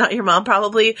 No, it's not your mom,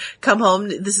 probably. Come home.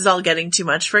 This is all getting too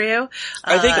much for you.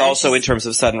 I think also in terms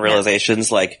of sudden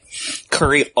realizations, like,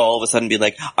 Curry all of a sudden being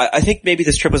like, I think maybe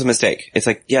this trip was a mistake. It's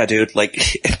like, yeah, dude, like,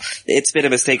 it's been a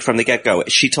mistake from the get-go.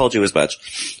 She told you as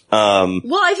much. Well,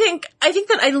 I think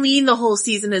that Eileen the whole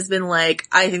season has been like,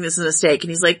 I think this is a mistake. And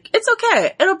he's like, it's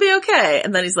okay. It'll be okay.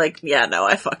 And then he's like, yeah, no,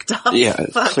 I fucked up. Yeah,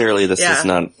 clearly this is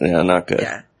not good.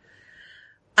 Yeah.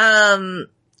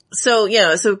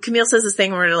 So Camille says this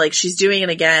thing where like she's doing it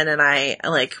again, and I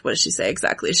like, what does she say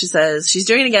exactly? She says she's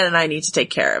doing it again, and I need to take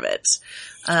care of it.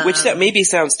 Which that maybe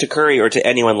sounds to Curry or to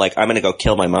anyone like, I'm gonna go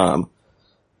kill my mom.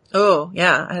 Oh,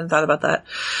 yeah, I hadn't thought about that.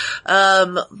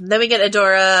 Then we get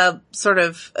Adora sort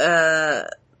of,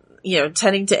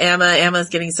 tending to Emma. Emma's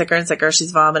getting sicker and sicker.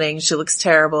 She's vomiting. She looks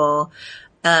terrible.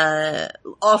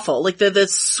 Awful. Like the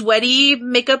sweaty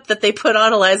makeup that they put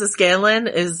on Eliza Scanlon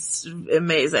is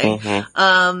amazing.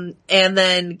 Mm-hmm. And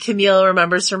then Camille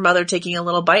remembers her mother taking a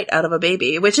little bite out of a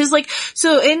baby, which is like,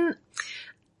 I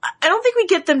don't think we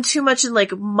get them too much in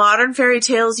like modern fairy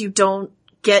tales. You don't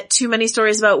get too many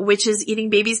stories about witches eating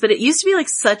babies, but it used to be like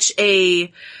such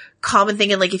a common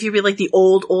thing. And like, if you read like the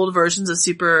old versions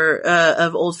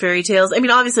of old fairy tales, I mean,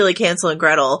 obviously like Hansel and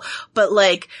Gretel, but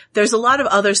like there's a lot of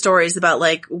other stories about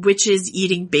like witches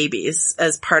eating babies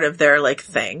as part of their like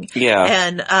thing. Yeah.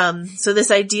 And, so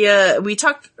this idea, we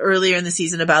talked earlier in the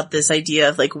season about this idea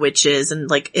of like witches, and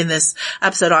like in this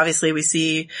episode, obviously we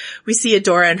see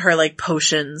Adora and her like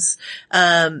potions,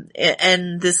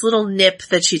 and this little nip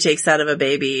that she takes out of a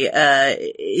baby,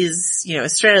 is,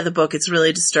 straight out of the book. It's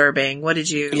really disturbing. What did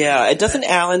you? Yeah, Yeah, and doesn't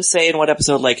Alan say in one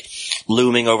episode, like,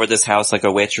 looming over this house like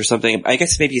a witch or something? I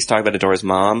guess maybe he's talking about Adora's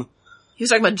mom. He was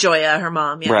talking about Joya, her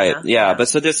mom. Yeah, right, yeah. But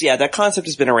so that concept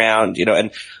has been around,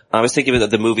 and I was thinking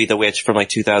of the movie The Witch from like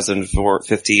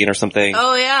 2015 or something.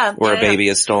 Oh yeah. Where a baby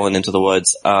is stolen into the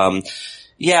woods.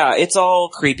 Yeah, it's all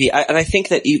creepy. And I think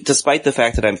that despite the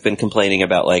fact that I've been complaining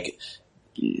about like,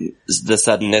 the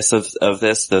suddenness of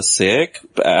this, the sick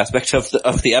aspect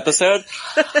of the episode,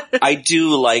 I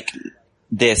do like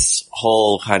this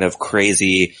whole kind of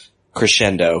crazy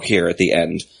crescendo here at the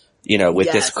end,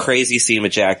 with this crazy scene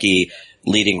with Jackie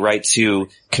leading right to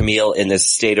Camille in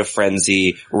this state of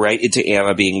frenzy, right into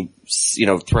Emma being,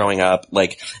 throwing up,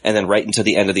 like, and then right into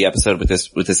the end of the episode with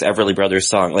this Everly Brothers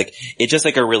song. Like, it's just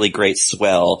like a really great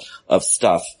swell of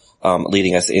stuff,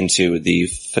 leading us into the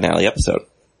finale episode.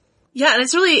 Yeah, and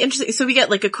it's really interesting. So we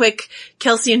get like a quick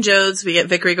Kelsey and Jodes, we get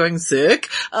Vickery going sick,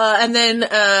 and then,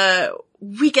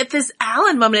 we get this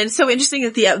Alan moment. And it's so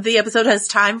interesting that the episode has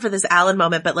time for this Alan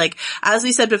moment, but like, as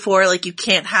we said before, like you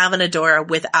can't have an Adora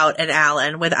without an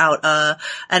Alan, without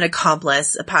an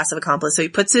accomplice, a passive accomplice. So he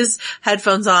puts his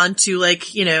headphones on to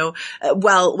like,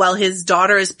 while his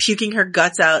daughter is puking her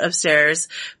guts out upstairs,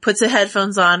 puts the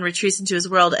headphones on, retreats into his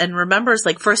world, and remembers,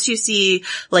 like, first you see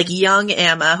like young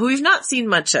Emma, who we've not seen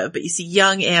much of, but you see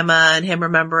young Emma and him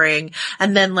remembering,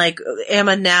 and then like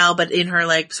Emma now, but in her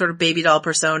like sort of baby doll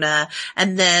persona,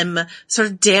 and them sort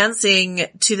of dancing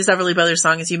to this Everly Brothers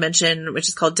song, as you mentioned, which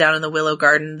is called Down in the Willow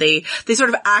Garden. They sort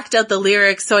of act out the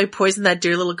lyrics, so I poisoned that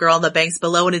dear little girl on the banks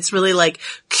below, and it's really like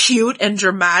cute and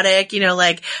dramatic,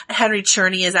 like Henry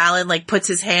Czerny as Alan like puts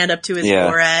his hand up to his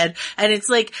forehead, and it's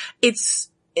like, and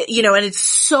it's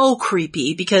so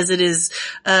creepy because it is,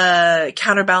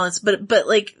 counterbalanced, but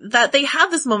like that they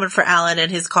have this moment for Alan and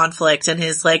his conflict and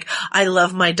his like, I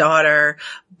love my daughter,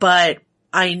 but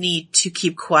I need to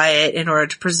keep quiet in order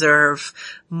to preserve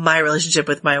my relationship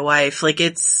with my wife. Like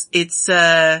it's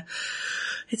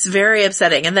very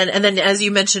upsetting. And then as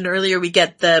you mentioned earlier, we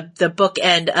get the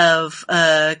bookend of,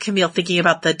 Camille thinking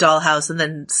about the dollhouse and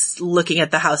then looking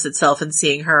at the house itself and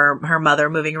seeing her mother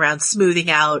moving around,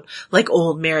 smoothing out like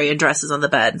old Marian dresses on the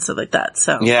bed and stuff like that.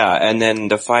 So. Yeah. And then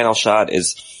the final shot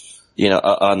is,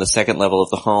 on the second level of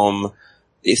the home,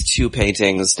 is two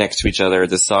paintings next to each other.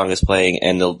 The song is playing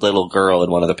and the little girl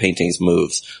in one of the paintings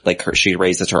moves. Like she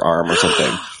raises her arm or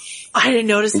something. I didn't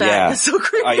notice that. Yeah. That's so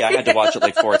creepy. I had to watch it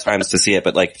like 4 times to see it,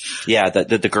 but like, yeah,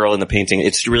 the girl in the painting,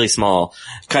 it's really small,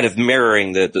 kind of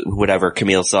mirroring the whatever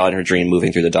Camille saw in her dream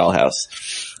moving through the dollhouse.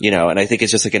 And I think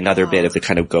it's just like another bit of the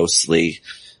kind of ghostly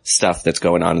stuff that's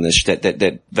going on in this,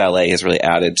 that Valet has really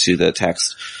added to the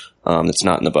text, that's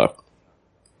not in the book.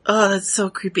 Oh, that's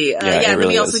so creepy. And then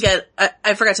we also get,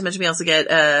 I forgot to mention, we also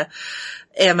get,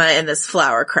 Emma in this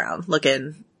flower crown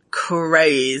looking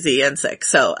crazy and sick.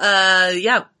 So,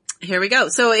 here we go.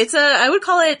 So I would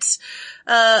call it,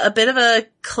 a bit of a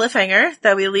cliffhanger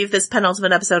that we leave this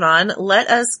penultimate episode on. Let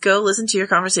us go listen to your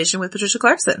conversation with Patricia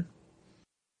Clarkson.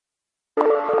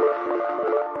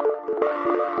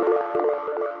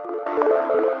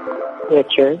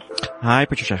 Richard. Hi,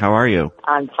 Patricia. How are you?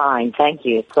 I'm fine. Thank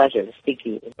you. Pleasure to speak to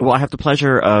you. Well, I have the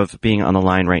pleasure of being on the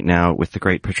line right now with the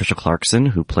great Patricia Clarkson,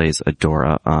 who plays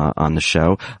Adora on the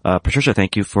show. Patricia,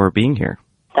 thank you for being here.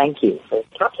 Thank you for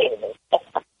talking to me,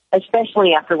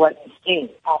 especially after what you've seen.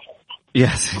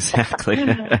 Yes, exactly.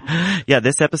 Yeah,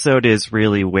 this episode is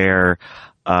really where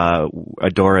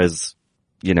Adora's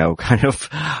kind of,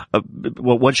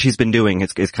 what she's been doing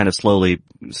is kind of slowly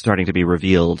starting to be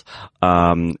revealed.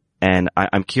 And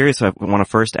I'm curious, I want to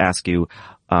first ask you,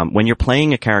 when you're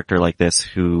playing a character like this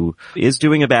who is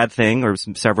doing a bad thing or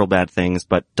several bad things,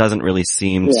 but doesn't really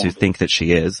seem to think that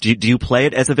she is, do you play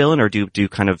it as a villain or do you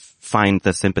kind of find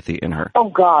the sympathy in her? Oh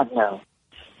God, no.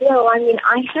 No, I mean,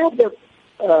 I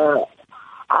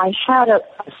had a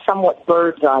somewhat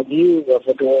bird's eye view of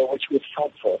Adora, which was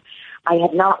helpful. I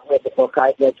had not read the book.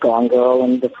 I read Gone Girl,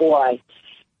 and before I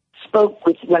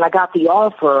when I got the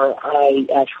offer, I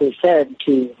actually said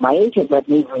to my agent, let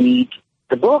me read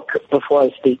the book before I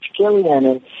speak to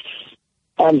Gillian,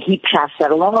 and he passed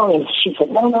that along, and she said,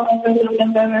 no, let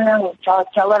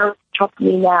her talk to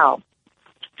me now.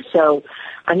 So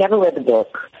I never read the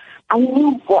book. I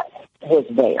knew what was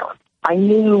there. I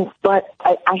knew, but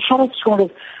I had a sort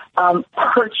of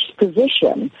perched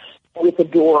position with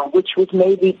Adora, which was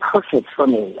maybe perfect for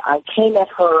me. I came at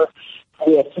her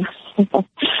with,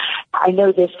 I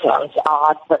know this sounds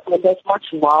odd, but with as much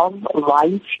love,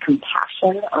 light,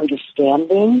 compassion,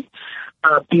 understanding,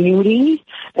 beauty.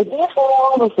 These were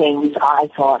all the things I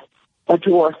thought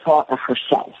Adora thought of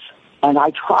herself. And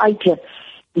I tried to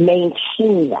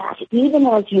maintain that, even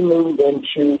as you move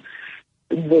into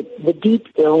the deep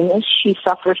illness she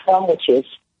suffers from, which is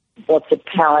what's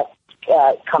apparent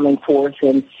coming forth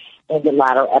in the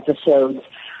latter episodes.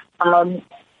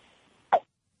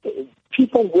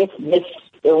 People with this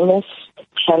illness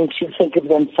tend to think of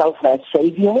themselves as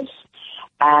saviors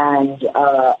and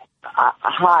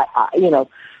high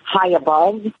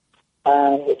above,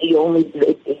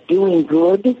 doing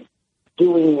good,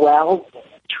 doing well,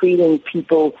 treating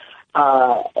people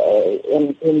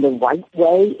in the right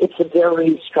way. It's a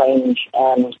very strange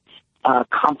and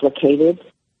complicated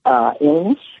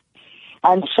illness,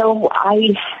 and so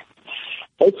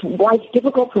it's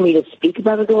difficult for me to speak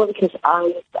about Adora because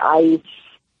I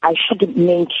had to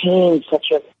maintain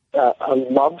such a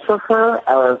love for her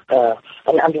or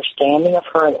an understanding of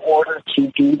her in order to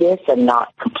do this and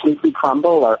not completely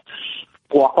crumble or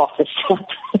walk off the set.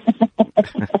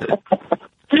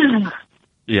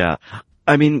 Yeah.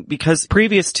 I mean, because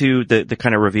previous to the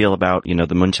kind of reveal about,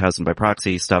 the Munchausen by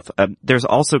proxy stuff, there's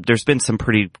been some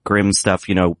pretty grim stuff,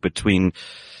 between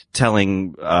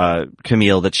telling,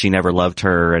 Camille that she never loved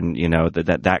her and,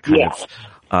 that kind of,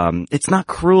 it's not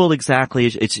cruel exactly.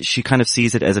 She kind of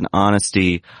sees it as an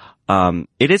honesty.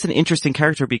 It is an interesting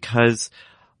character because,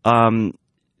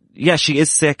 she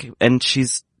is sick and she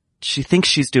thinks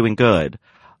she's doing good.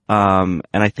 And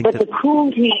I think but the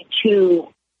cruelty to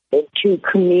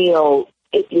Camille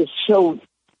is so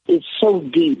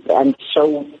deep and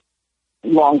so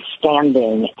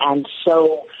long-standing, and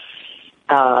so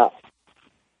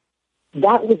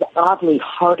that was oddly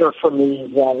harder for me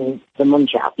than the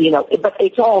Munchausen. But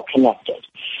it's all connected.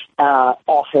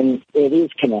 Often it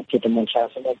is connected to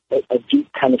Munchausen, a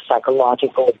deep kind of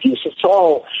psychological abuse. It's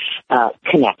all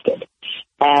connected.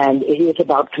 And it is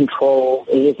about control.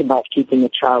 It is about keeping the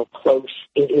child close.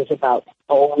 It is about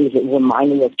always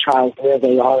reminding the child where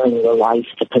they are in their life,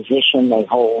 the position they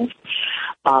hold.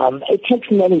 It takes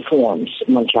many forms,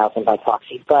 Munchausen by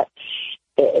proxy, but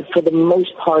for the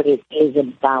most part, it is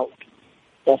about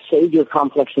the savior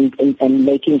complex and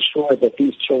making sure that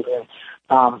these children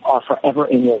are forever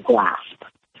in your grasp.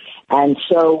 And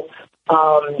so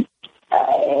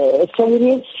it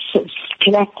is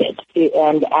connected.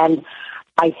 And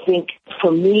I think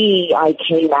for me, I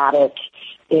came at it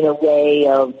in a way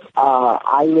of,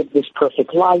 I live this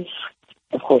perfect life.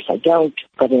 Of course I don't,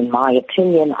 but in my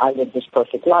opinion, I live this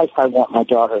perfect life. I want my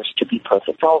daughters to be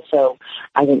perfect also.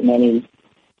 I think many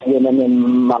women and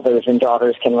mothers and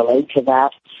daughters can relate to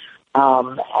that.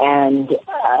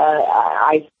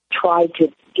 I try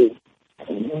to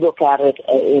look at it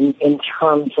in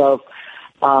terms of,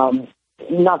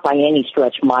 not by any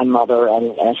stretch my mother,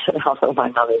 and although my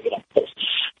mother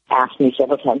asked me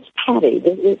several times, Patty,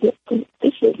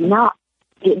 this is not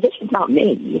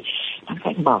me. I'm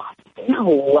like, Mom,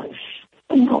 no.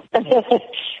 And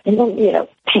then,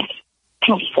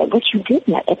 Patty said, what you did?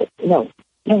 No.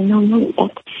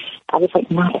 I was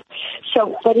like, no.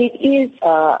 So, but it is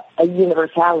a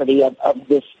universality of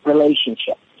this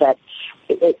relationship that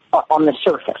on the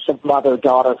surface of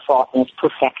mother-daughter fraughtness,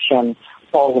 perfection,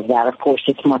 all of that. Of course,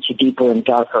 it's much deeper and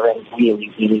darker and really,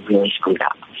 really, really screwed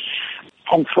up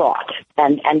and fraught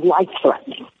and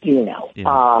life-threatening,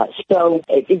 Yeah. So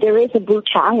there is a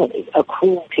brutality, a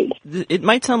cruelty. It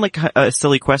might sound like a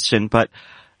silly question, but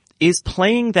is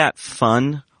playing that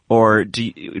fun? Or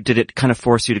did it kind of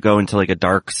force you to go into like a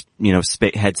dark,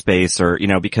 headspace or,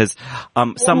 because,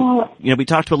 we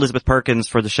talked to Elizabeth Perkins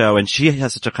for the show and she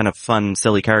has such a kind of fun,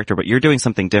 silly character, but you're doing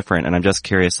something different. And I'm just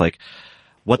curious, like,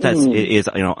 what that is,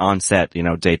 on set,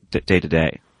 day to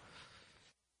day.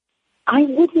 I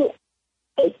wouldn't,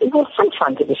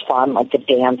 sometimes it was fun, like the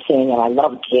dancing, and I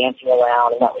loved dancing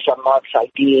around, and that was Mark's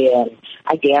idea, and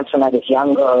I danced when I was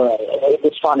younger, and it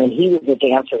was fun, and he was a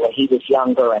dancer when he was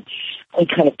younger, and we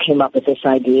kind of came up with this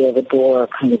idea of Adora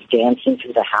kind of dancing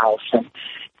through the house, and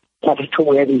having to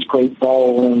wear these great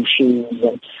ballroom shoes,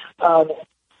 and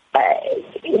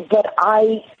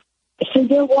so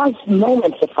there was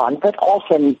moments of fun, but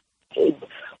often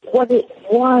what it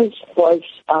was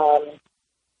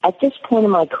at this point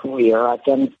in my career, I've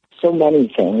done so many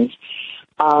things,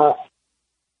 and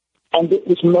it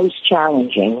was most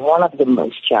challenging, one of the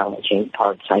most challenging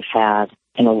parts I've had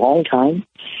in a long time.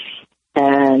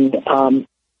 And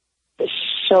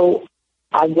so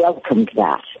I welcomed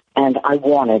that, and I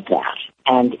wanted that.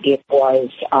 And it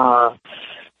was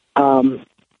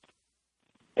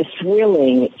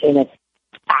thrilling in an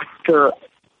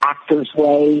actor's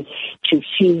way to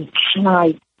see, can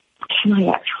I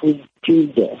actually do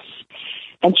this?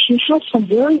 And she has some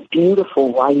very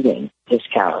beautiful writing, this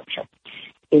character,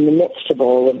 in the midst of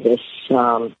all of this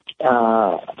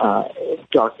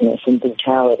darkness and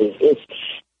brutality.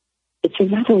 it's a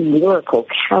rather lyrical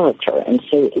character, and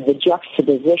so the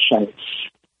juxtaposition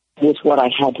was what I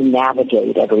had to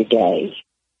navigate every day,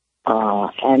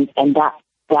 and that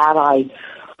I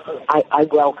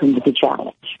welcomed the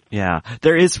challenge. Yeah,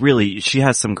 there is really. She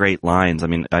has some great lines. I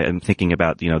mean, I'm thinking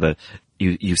about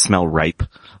you smell ripe.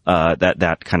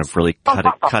 That kind of really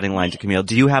cutting line to Camille.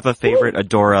 Do you have a favorite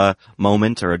Adora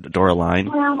moment or Adora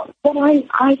line? Well, but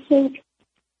I think,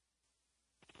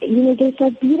 there's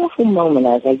a beautiful moment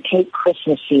as I take Chris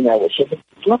Messina, which is a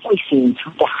lovely scene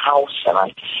through the house, and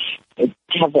I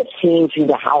have that scene through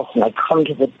the house, and I come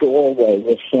to the doorway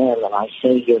with him, and I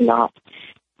say, "You're not,"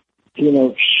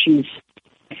 she's,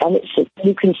 and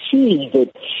you can see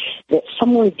that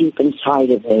somewhere deep inside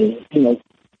of me,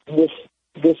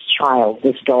 this child,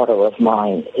 this daughter of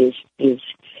mine, is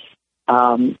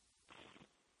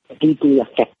deeply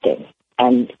affecting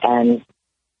and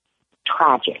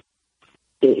tragic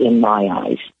in my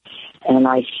eyes. And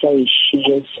I say she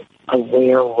is a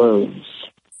rare rose,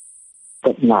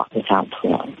 but not without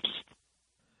thorns.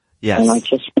 Yes. And I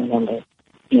just remember,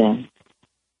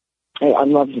 I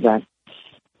loved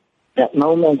that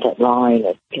moment, that line.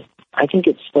 I think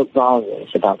it spoke volumes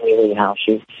about really how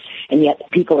she, and yet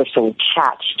people are so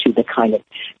attached to the kind of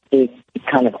big,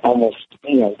 kind of almost,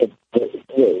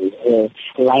 the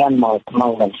landmark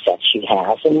moments that she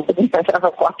has, and there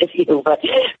are quite a few, but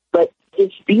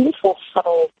it's beautiful,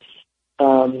 subtle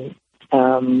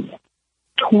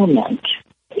torment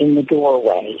in the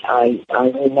doorway. I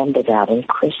remember that, and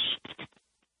Chris,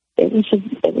 it was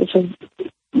a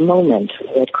moment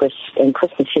that Chris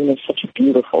Messina is such a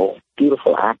beautiful,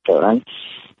 beautiful actor, and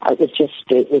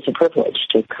it was a privilege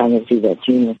to kind of do that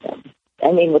scene with them.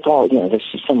 I mean, with all, there's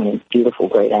just so many beautiful,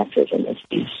 great actors in this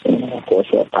piece, of course,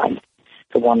 led by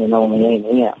the one and only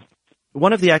Amy,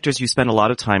 One of the actors you spend a lot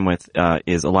of time with,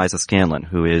 is Eliza Scanlon,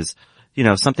 who is,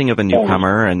 something of a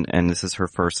newcomer, and this is her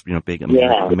first, big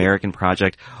American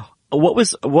project. What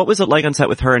was it like on set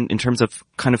with her in terms of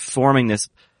kind of forming this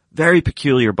very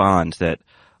peculiar bond that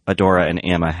Adora and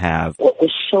Amma have? What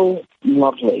was so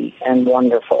lovely and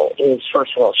wonderful is,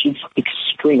 first of all, she's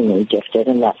extremely gifted,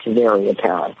 and that's very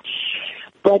apparent.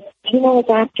 But, with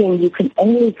acting, you can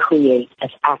only create as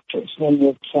actors when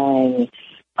you're playing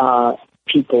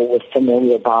people with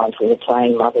familiar bonds, when you're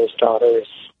playing mothers, daughters,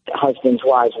 husbands,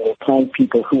 wives, when you're playing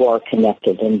people who are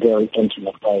connected in very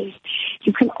intimate ways.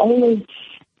 You can only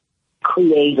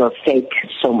create or fake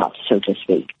so much, so to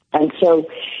speak. And so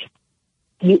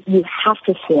you have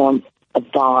to form a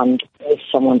bond with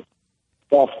someone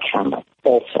off camera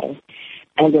also.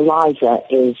 And Eliza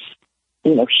is,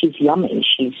 she's yummy.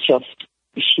 She's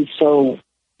so,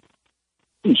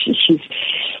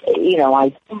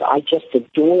 I just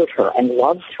adored her and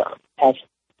loved her as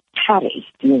Patty,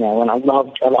 and I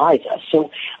loved Eliza.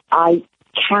 So I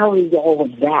carried all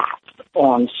of that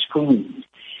on screen.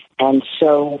 And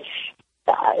so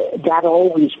that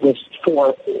always was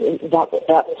that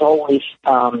was always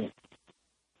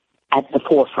at the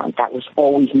forefront. That was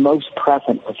always most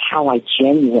present with how I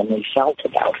genuinely felt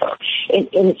about her. And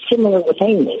it's similar with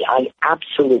Amy. I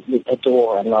absolutely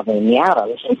adore and love Amy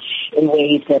Adams in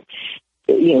ways that,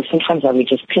 sometimes I would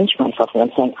just pinch myself and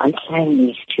I'm saying, I'm playing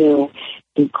these two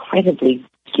incredibly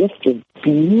gifted,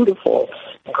 beautiful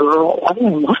girl and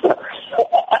their mother.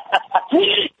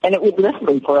 And it would lift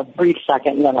me for a brief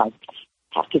second, and then I'd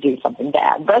have to do something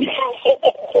bad, but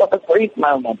for a brief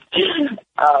moment.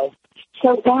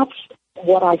 So that's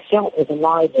what I felt with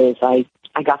Eliza is I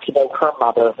got to know her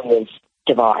mother, who is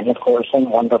divine, of course, and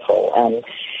wonderful,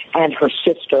 and her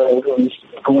sister, who's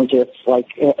gorgeous, like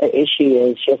she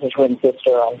is. She has a twin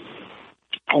sister,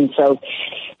 and so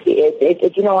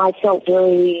I felt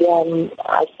very,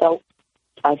 I felt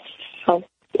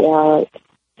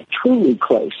truly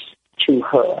close to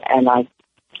her, and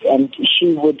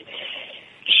she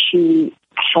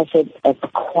has a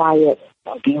quiet,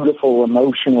 beautiful,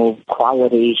 emotional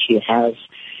quality. She has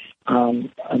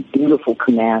a beautiful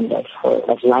command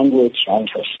of language and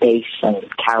her space and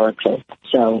character.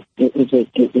 So it was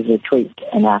a treat,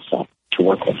 an asset to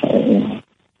work with her.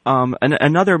 And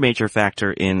another major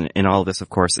factor in all of this, of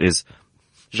course, is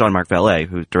Jean-Marc Vallée,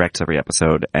 who directs every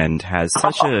episode and has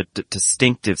such a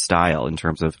distinctive style in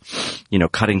terms of,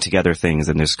 cutting together things,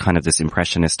 and there's kind of this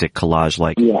impressionistic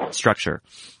collage-like structure.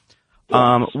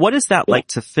 What is that like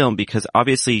to film? Because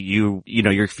obviously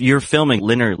you're filming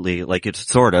linearly, like it's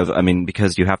sort of,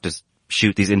 because you have to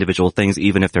shoot these individual things,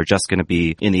 even if they're just going to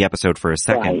be in the episode for a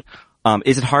second.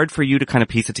 Is it hard for you to kind of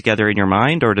piece it together in your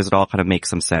mind, or does it all kind of make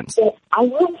some sense? Well, I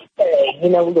will say,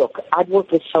 look, I've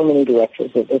worked with so many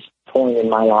directors at this point in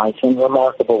my life, and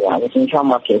remarkable ones, and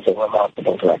Jean-Marc is a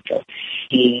remarkable director.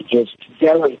 He is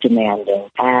very demanding,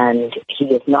 and he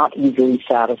is not easily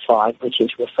satisfied, which is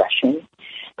refreshing,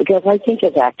 because I think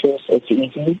as actors, it's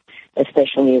easy,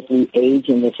 especially as we age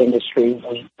in this industry,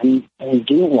 we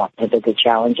do want the bigger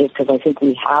challenges, because I think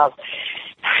we have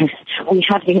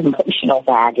the emotional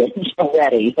baggage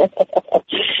already.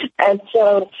 And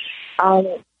so,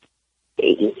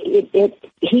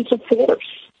 he's a force.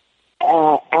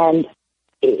 And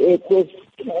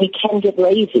we can get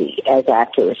lazy as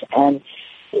actors, and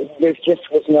there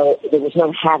was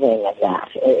no having of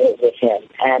that with him.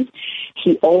 And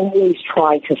he always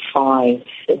tried to find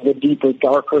the deeper,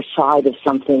 darker side of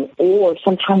something, or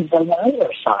sometimes the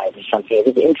lighter side of something. It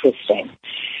was interesting.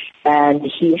 And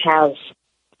he has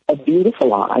a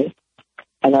beautiful eye,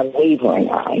 an unwavering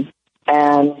eye,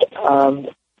 and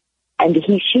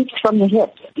he shoots from the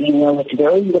hip. It's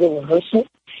very little rehearsal.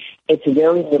 It's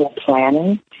very little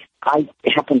planning. I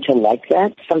happen to like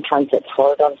that. Sometimes it's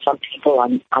hard on some people.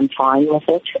 I'm fine with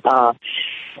it.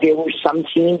 There were some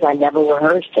scenes I never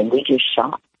rehearsed, and we just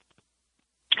shot.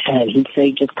 And he'd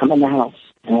say, "Just come in the house,"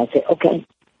 and I'd say, "Okay,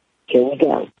 here we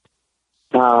go.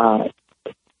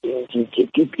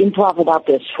 Improv about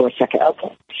this for a second."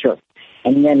 "Okay, sure."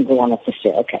 And then go on up the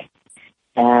stair. "Okay."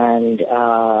 And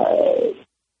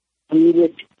we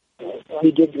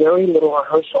did very little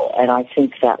rehearsal, and I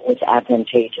think that was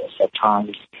advantageous at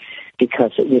times,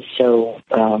 because it was so,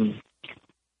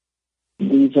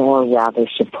 these are rather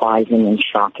surprising and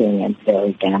shocking and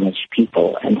very damaged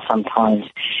people, and sometimes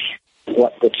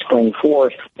what would spring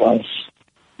forth was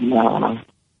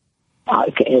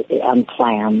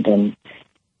unplanned, and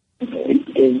there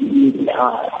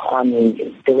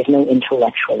was no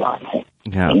intellectualizing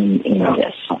in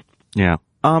this. Yeah.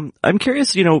 I'm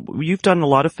curious, you've done a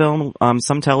lot of film,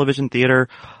 some television, theater,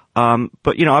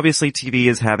 but, obviously TV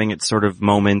is having its sort of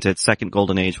moment, its second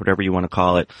golden age, whatever you want to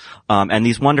call it. And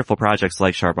these wonderful projects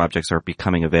like Sharp Objects are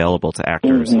becoming available to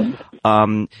actors.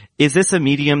 Mm-hmm. Is this a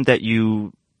medium that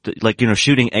you,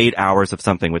 shooting 8 hours of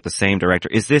something with the same director?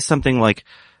 Is this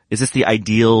the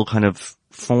ideal kind of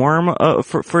form,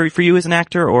 for you as an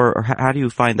actor, or how do you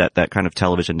find that kind of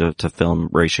television to film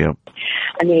ratio?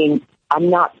 I mean, I'm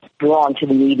not drawn to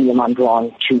the medium, I'm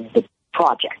drawn to the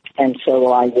project. And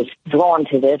so I was drawn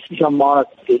to this. Jean-Marc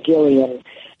Gillian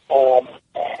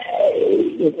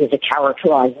is a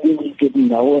character I really didn't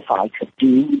know if I could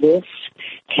do this.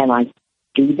 Can I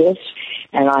do this?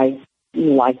 And I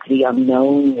like the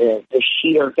unknown, the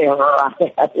sheer terror I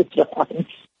had at times,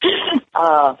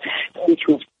 which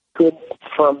was good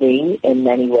for me in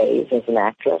many ways as an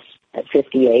actress. At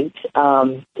 58,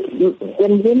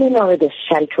 when women are the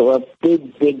center of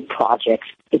big projects,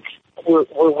 we're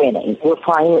winning. We're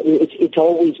playing. It's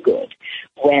always good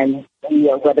when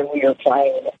whether we are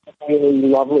playing really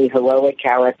lovely heroic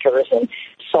characters and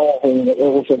solving the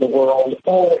ills of the world,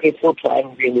 or if we're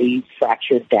playing really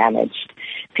fractured, damaged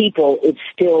people. It's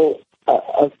still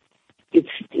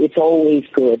it's always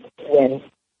good when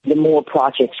the more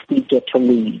projects we get to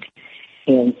lead,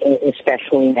 and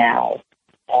especially now.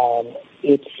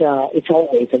 It's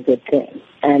always a good thing.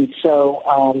 And so,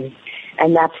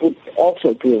 and that's what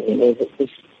also brilliant is. It was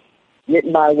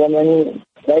written by women,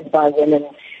 led by women,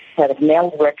 had a male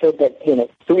director, but, 3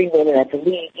 women at the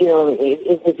lead.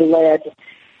 It was led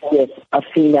with a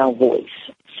female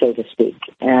voice, so to speak.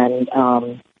 And,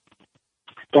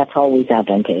 that's always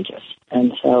advantageous.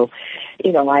 And so,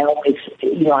 I always,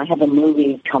 I have a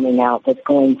movie coming out that's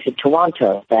going to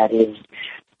Toronto that is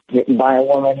written by a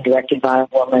woman, directed by a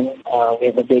woman. We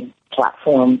have a big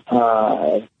platform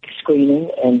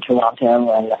screening in Toronto,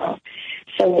 and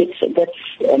so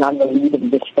and I'm the lead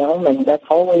of this film, and that's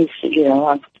always,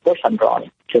 of course, I'm drawn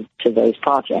to those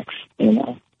projects,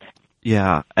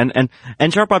 Yeah, and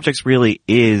Sharp Objects really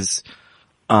is,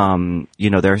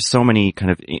 there are so many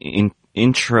kind of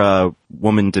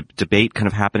intra-woman debate kind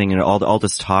of happening, and all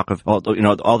this talk of all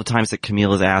the times that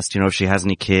Camille is asked, if she has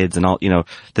any kids, and all,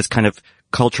 this kind of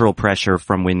cultural pressure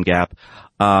from Wind Gap.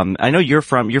 I know you're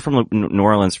from New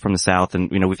Orleans, from the South, and,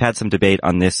 we've had some debate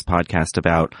on this podcast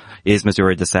about, is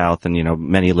Missouri the South? And,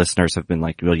 many listeners have been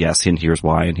like, well, yes, and here's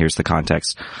why, and here's the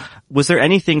context. Was there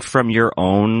anything from your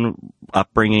own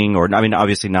upbringing, or,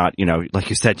 obviously not, like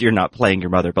you said, you're not playing your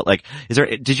mother, but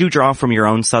did you draw from your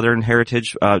own Southern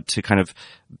heritage, to kind of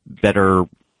better?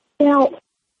 Well,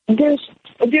 there's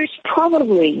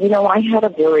probably, I had a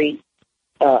very,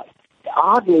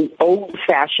 oddly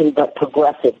old-fashioned but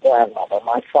progressive grandmother,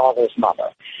 my father's mother.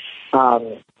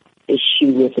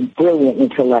 She was a brilliant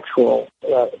intellectual,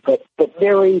 but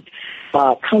very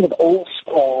kind of old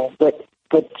school, but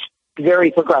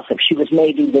very progressive. She was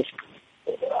maybe this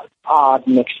odd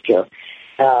mixture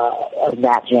of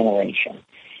that generation,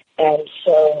 and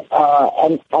so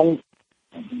and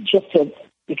just an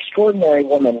extraordinary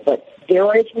woman. But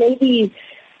there is maybe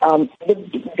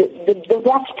the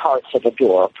rough parts of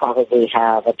Adora probably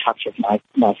have a touch of my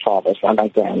father's, my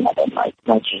grandmother, my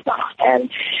Gina, and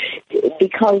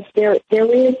because there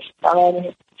is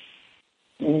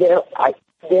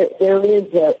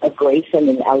a grace and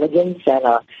an elegance and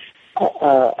a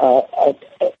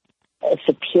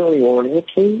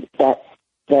superiority that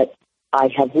I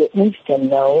have witnessed and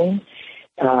known.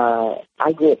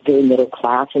 I grew up very middle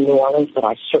class in New Orleans, but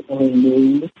I certainly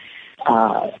knew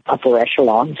upper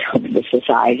echelons of the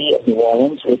society of New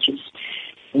Orleans, which is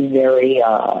very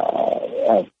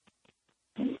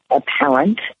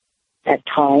apparent at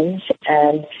times,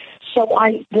 and so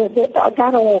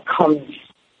that all comes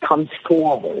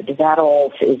forward. That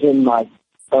all is in my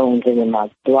bones and in my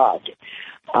blood,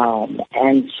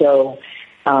 and so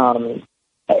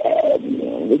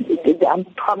I'm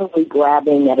probably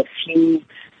grabbing at a few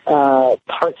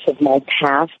parts of my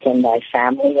past and my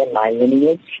family and my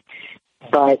lineage,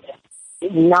 but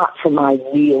not from my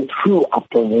real true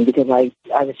upbringing, because I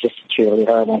was just a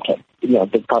cheerleader. I went to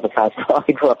big public high school.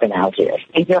 I grew up in Algiers.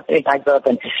 I grew up in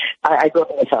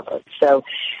the suburbs. So,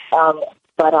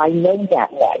 but I know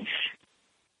that life.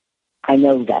 I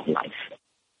know that life,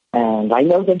 and I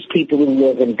know those people who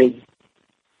live in big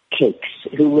cakes,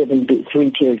 who live in big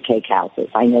 3-tiered cake houses.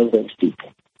 I know those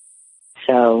people.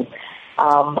 So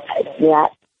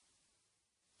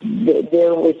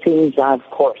there were things, of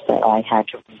course, that I had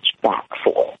to reach back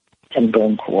for and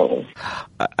bring forward.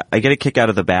 I get a kick out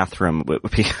of the bathroom.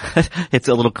 It's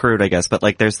a little crude, I guess, but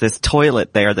like there's this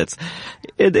toilet there that's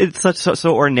it's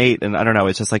so ornate, and I don't know,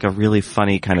 it's just like a really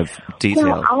funny kind of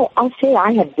detail. Well, I'll say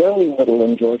I had very little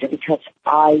in Georgia because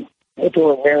I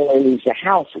rarely leaves the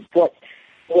house. What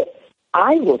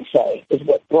I would say is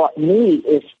what brought me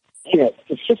is,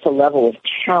 it's just a level of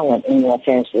talent in Los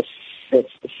Angeles.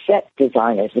 It's the set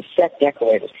designers, the set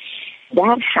decorators.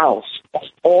 That house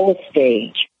was all a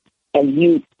stage, and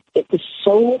it was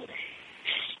so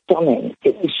stunning.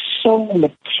 It was so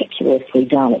meticulously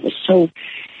done. It was so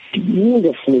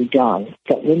beautifully done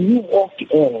that when you walked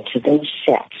into those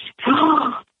sets,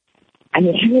 I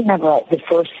remember the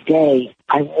first day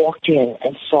I walked in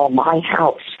and saw my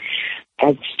house,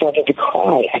 I started to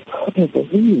cry. I couldn't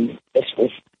believe this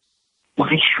was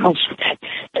my house with that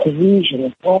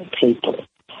Parisian wallpaper,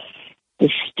 the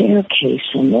staircase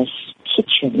in this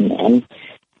kitchen, and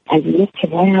I looked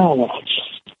around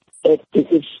and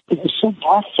it was so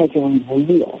breathtaking and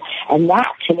real. And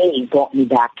that, to me, brought me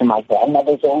back to my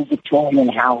grandmother's old Victorian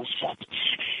house.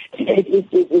 It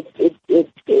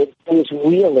was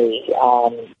really,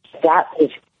 that was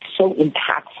so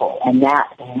impactful, and that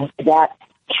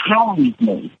carried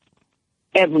me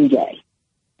every day.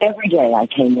 Every day I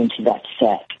came into that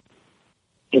set,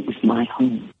 it was my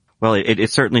home. Well,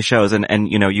 it certainly shows, and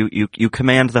you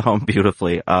command the home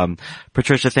beautifully.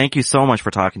 Patricia, thank you so much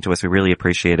for talking to us. We really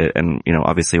appreciate it, and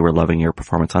obviously we're loving your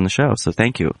performance on the show. So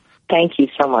thank you. Thank you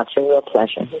so much. A real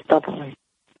pleasure. Bye-bye.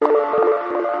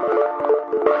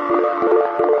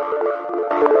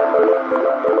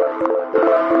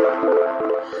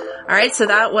 All right, so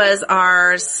that was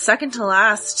our second to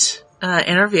last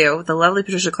interview with the lovely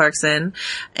Patricia Clarkson.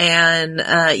 And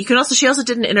she also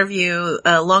did an interview,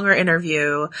 a longer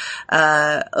interview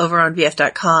over on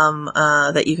VF.com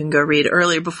that you can go read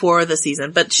earlier before the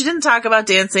season. But she didn't talk about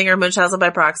dancing or Munchausen by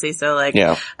proxy, so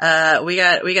we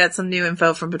got some new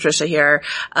info from Patricia here.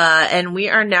 And we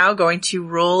are now going to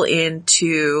roll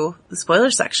into the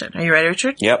spoiler section. Are you ready,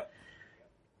 Richard? Yep.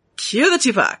 Cue the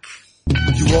Tupac.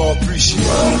 You all appreciate it.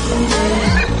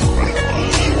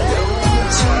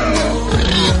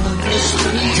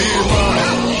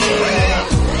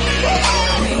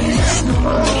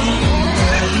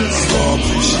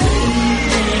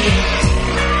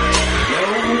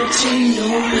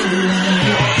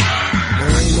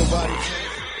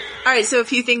 All right, so a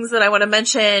few things that I want to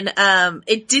mention. I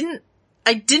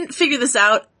didn't figure this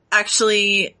out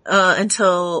actually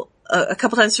until a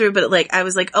couple times through, but I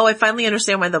was like, oh, I finally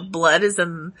understand why the blood is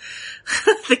in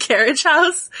the carriage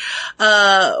house.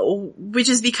 Which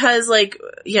is because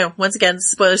once again,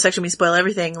 spoiler section, we spoil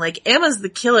everything. Emma's the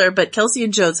killer, but Kelsey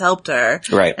and Jodes helped her.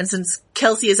 Right. And since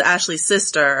Kelsey is Ashley's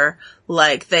sister,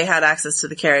 like, they had access to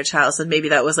the carriage house, and maybe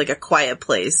that was like a quiet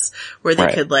place where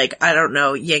they could, like, I don't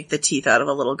know, yank the teeth out of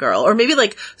a little girl. Or maybe,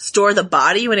 like, store the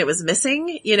body when it was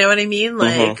missing. You know what I mean?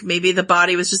 Like, maybe the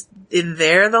body was just in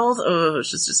there the whole, it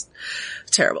was just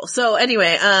terrible. So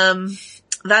anyway,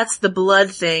 that's the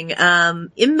blood thing.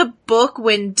 In the book,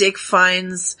 when Dick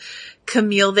finds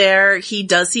Camille there, he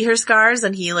does see her scars,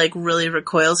 and he, like, really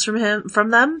recoils from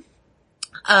them.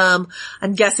 I'm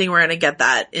guessing we're gonna get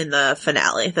that in the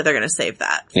finale, that they're gonna save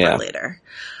that for later.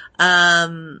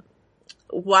 And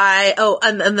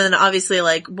then obviously,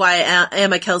 like, why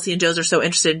Emma, Kelsey, and Joes are so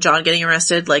interested in John getting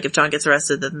arrested. Like, if John gets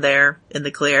arrested, then they're in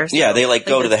the clear. So, yeah, they, like,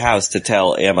 go to the house to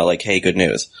tell Emma, like, hey, good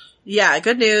news. Yeah,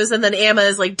 good news. And then Emma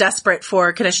is, like, desperate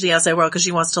for connection to the outside world because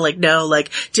she wants to, like, know, like,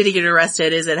 did he get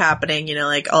arrested? Is it happening? You know,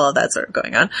 like, all of that sort of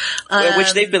going on.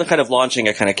 Which they've been kind of launching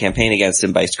a kind of campaign against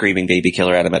him by screaming baby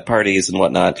killer at him at parties and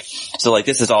whatnot. So, like,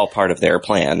 this is all part of their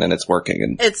plan, and it's working.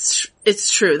 And it's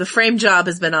true. The frame job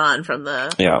has been on from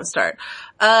the start.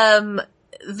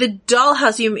 The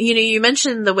dollhouse, you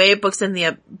mentioned the way it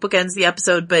bookends the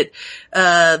episode, but,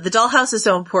 the dollhouse is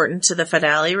so important to the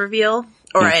finale reveal.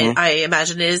 Or I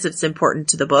imagine it's important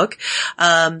to the book.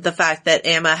 The fact that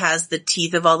Emma has the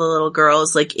teeth of all the little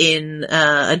girls, like, in,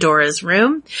 Adora's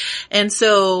room. And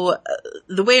so,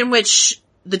 the way in which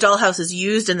the dollhouse is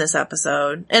used in this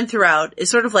episode and throughout is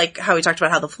sort of like how we talked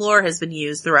about how the floor has been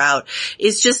used throughout.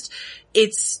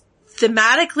 It's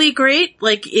thematically great.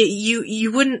 Like,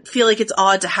 you wouldn't feel like it's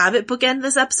odd to have it bookend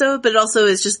this episode, but it also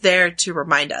is just there to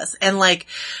remind us. And, like,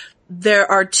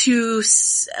 there are two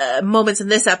moments in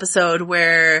this episode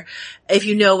where, if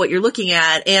you know what you're looking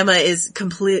at, Emma is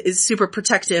super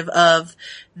protective of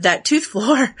that tooth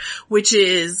floor, which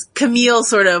is Camille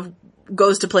sort of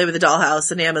goes to play with the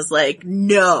dollhouse, and Emma's like,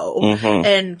 no.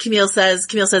 And Camille says,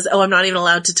 oh, I'm not even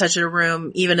allowed to touch a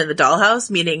room, even in the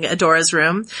dollhouse, meaning Adora's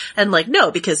room. And, like,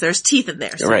 no, because there's teeth in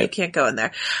there, so you can't go in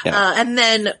there. Yeah. And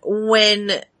then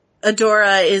when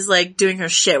Adora is, like, doing her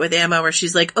shit with Emma, where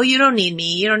she's like, oh, you don't need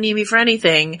me for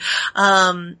anything.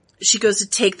 She goes to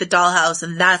take the dollhouse,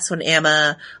 and that's when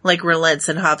Emma, like, relents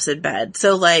and hops in bed.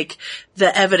 So, like,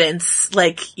 the evidence,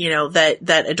 like, you know, that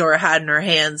Adora had in her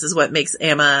hands is what makes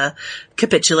Emma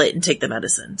capitulate and take the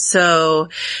medicine. So,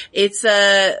 it's,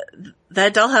 that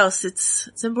dollhouse,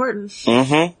 it's important. Is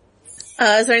there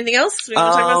anything else we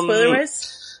want to talk about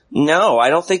spoiler-wise? No, I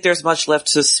don't think there's much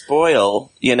left to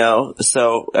spoil, you know,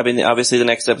 so, I mean, obviously the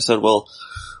next episode will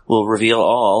reveal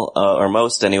all, or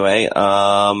most anyway. So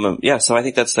I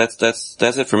think that's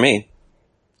it for me.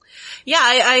 Yeah,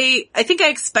 I think I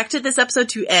expected this episode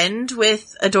to end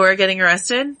with Adora getting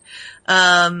arrested.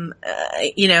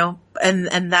 You know,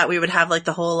 and that we would have, like,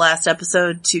 the whole last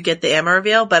episode to get the Emma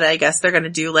reveal, but I guess they're gonna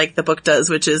do like the book does,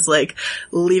 which is, like,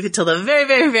 leave it till the very,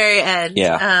 very, very end.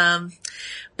 Yeah.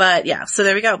 But yeah, so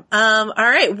there we go.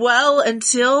 Alright, well,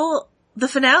 until the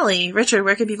finale, Richard,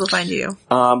 where can people find you?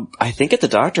 I think at the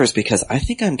doctor's, because I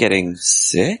think I'm getting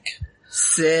sick.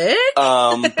 Sick?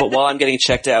 But while I'm getting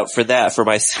checked out for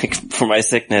my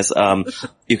sickness,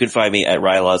 you can find me at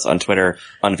Rylaws on Twitter,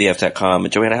 on VF.com.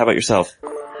 Joanna, how about yourself?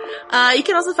 You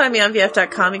can also find me on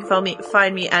VF.com. You can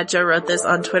find me at Joe Wrote This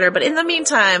on Twitter. But in the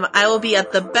meantime, I will be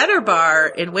at the Better Bar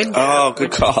in Windgap. Oh,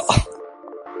 good call.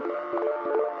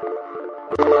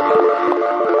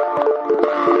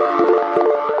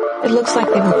 It looks like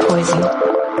they were poisoned.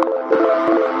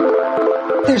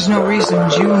 There's no reason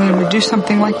Julian would do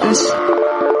something like this.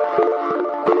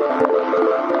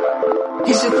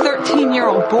 He's a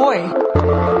 13-year-old boy.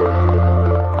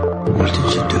 What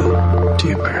did you do to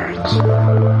your parents?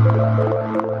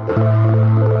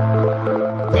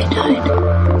 They died.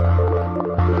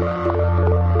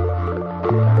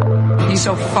 He's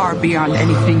so far beyond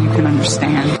anything you can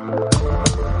understand.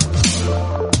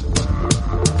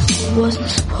 It wasn't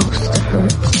supposed to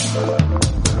hurt.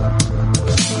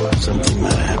 Something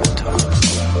might have happened to him.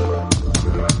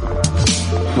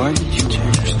 Why did you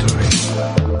change your story?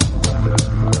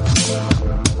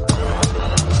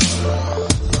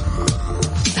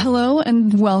 Hello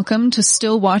and welcome to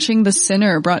Still Watching The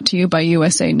Sinner, brought to you by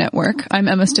USA Network. I'm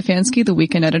Emma Stefanski, the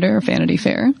weekend editor of Vanity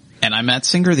Fair. And I'm Matt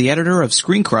Singer, the editor of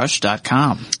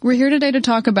ScreenCrush.com. We're here today to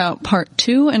talk about part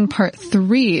 2 and part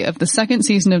 3 of the second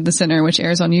season of The Sinner, which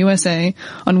airs on USA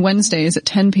on Wednesdays at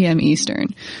 10 p.m.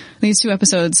 Eastern. These 2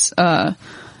 episodes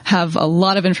have a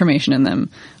lot of information in them,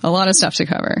 a lot of stuff to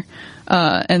cover,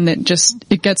 and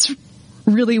it gets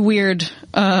really weird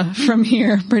from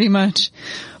here, pretty much.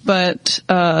 But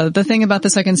the thing about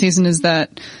the second season is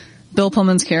that Bill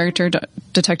Pullman's character,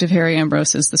 Detective Harry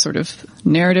Ambrose, is the sort of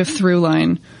narrative through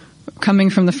line coming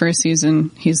from the first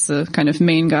season. He's the kind of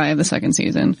main guy of the second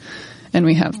season. and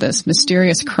we have this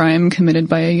mysterious crime committed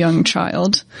by a young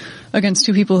child against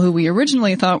two people who we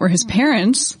originally thought were his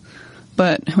parents,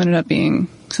 but who ended up being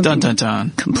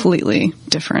something completely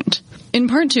different. In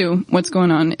part 2, what's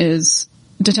going on is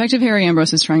Detective Harry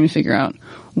Ambrose is trying to figure out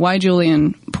why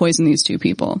Julian poisoned these two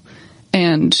people.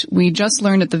 And we just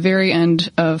learned at the very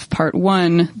end of part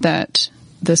 1 that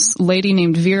this lady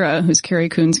named Vera, who's Carrie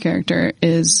Coon's character,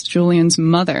 is Julian's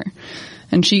mother.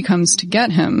 And she comes to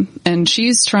get him. And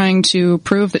she's trying to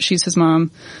prove that she's his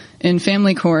mom in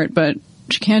family court, but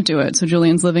she can't do it. So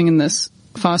Julian's living in this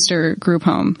foster group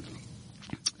home.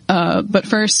 But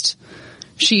first,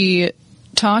 she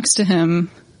talks to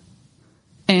him,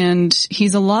 and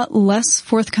he's a lot less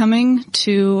forthcoming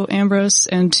to Ambrose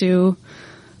and to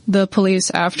the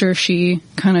police after she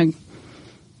kind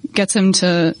of gets him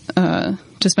to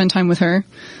spend time with her.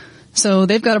 So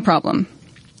they've got a problem,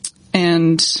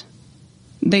 and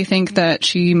they think that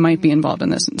she might be involved in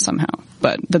this somehow.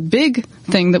 But the big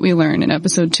thing that we learn in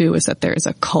episode 2 is that there is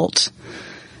a cult.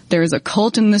 There is a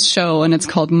cult in this show, and it's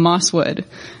called Mosswood,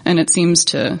 and it seems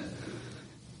to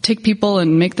take people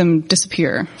and make them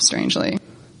disappear, strangely.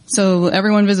 So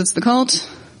everyone visits the cult,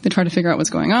 they try to figure out what's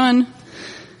going on,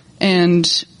 and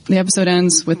the episode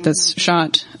ends with this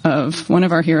shot of one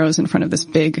of our heroes in front of this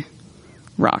big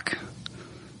rock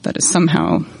that is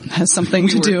somehow has something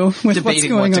to do with what's going on.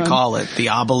 Debating what to call it. The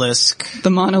obelisk.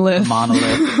 The monolith. The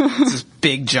monolith. It's this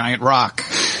big giant rock.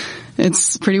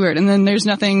 It's pretty weird. And then there's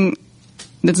nothing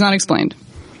that's not explained.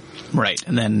 Right.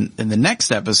 And then in the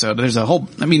next episode, there's a whole,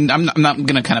 I mean, I'm not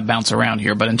going to kind of bounce around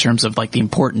here, but in terms of like the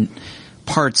important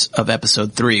parts of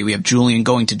episode 3, we have Julian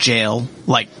going to jail,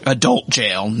 like adult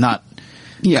jail, not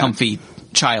comfy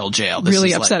child jail. This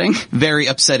really is upsetting. Like very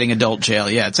upsetting adult jail.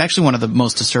 Yeah. It's actually one of the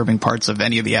most disturbing parts of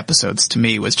any of the episodes to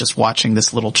me was just watching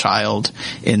this little child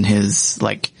in his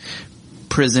like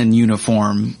prison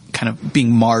uniform kind of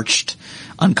being marched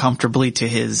uncomfortably to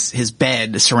his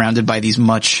bed surrounded by these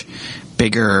much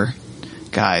bigger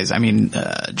guys. I mean,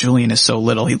 Julian is so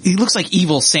little. He looks like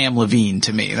evil Sam Levine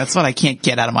to me. That's what I can't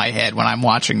get out of my head when I'm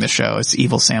watching the show. It's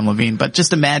evil Sam Levine. But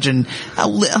just imagine how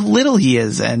little he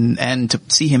is, and to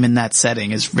see him in that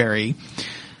setting is very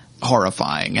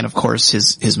horrifying. And of course,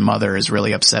 his mother is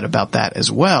really upset about that as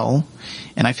well.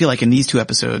 And I feel like in these 2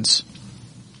 episodes,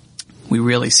 we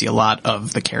really see a lot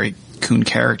of the Carrie Coon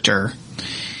character,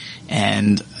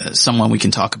 and someone we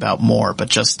can talk about more, but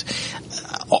just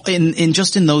in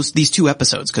these 2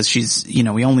 episodes, because she's, you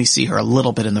know, we only see her a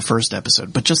little bit in the first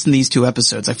episode, but just in these 2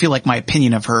 episodes, I feel like my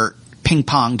opinion of her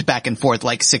ping-ponged back and forth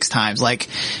like 6 times. Like,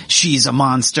 she's a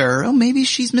monster. Oh, maybe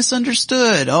she's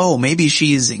misunderstood. Oh, maybe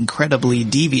she's incredibly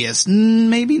devious.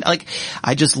 Maybe, like,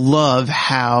 I just love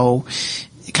how,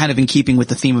 kind of in keeping with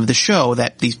the theme of the show,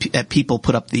 that people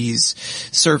put up these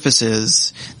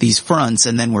surfaces, these fronts,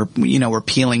 and then we're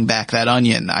peeling back that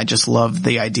onion. I just love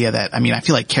the idea that, I mean, I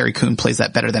feel like Carrie Coon plays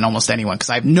that better than almost anyone,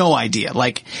 because I have no idea.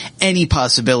 Like, any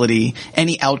possibility,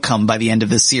 any outcome by the end of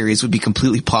this series would be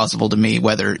completely plausible to me,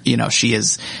 whether, you know, she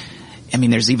is, I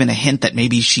mean, there's even a hint that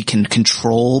maybe she can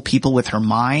control people with her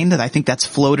mind. I think that's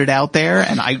floated out there,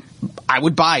 and I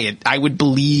would buy it. I would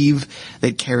believe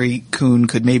that Carrie Coon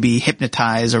could maybe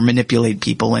hypnotize or manipulate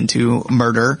people into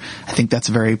murder. I think that's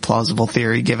a very plausible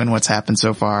theory given what's happened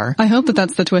so far. I hope that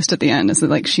that's the twist at the end, is that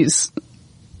like she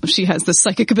has this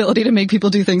psychic ability to make people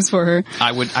do things for her.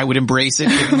 I would embrace it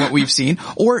given what we've seen.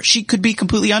 Or she could be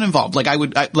completely uninvolved. Like I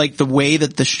like the way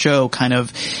that the show kind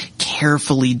of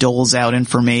carefully doles out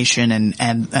information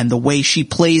and the way she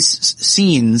plays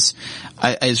scenes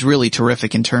is really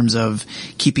terrific in terms of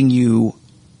keeping you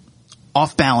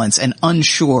off balance and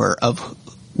unsure of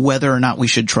whether or not we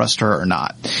should trust her or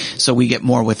not. So we get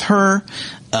more with her.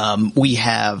 We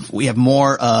have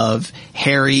more of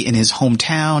Harry in his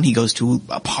hometown. He goes to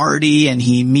a party and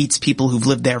he meets people who've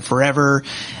lived there forever,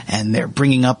 and they're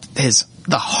bringing up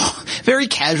very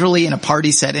casually in a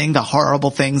party setting, the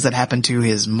horrible things that happened to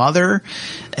his mother.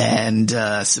 And,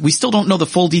 we still don't know the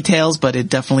full details, but it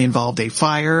definitely involved a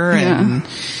fire,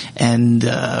 and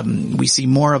we see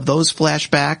more of those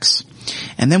flashbacks.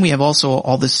 And then we have also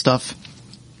all this stuff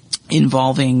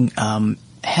involving,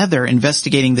 Heather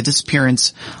investigating the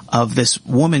disappearance of this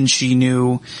woman she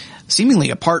knew, seemingly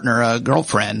a partner, a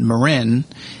girlfriend, Marin,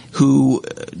 who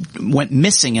went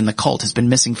missing in the cult, has been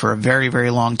missing for a very, very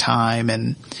long time.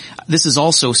 And this is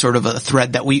also sort of a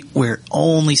thread that we're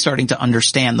only starting to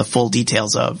understand the full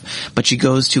details of. But she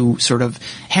goes to sort of,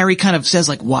 Harry kind of says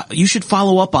like, what, you should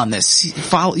follow up on this,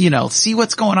 see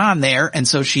what's going on there. And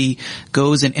so she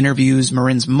goes and interviews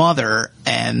Marin's mother,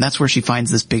 and that's where she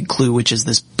finds this big clue, which is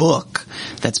this book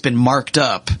that's been marked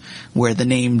up where the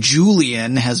name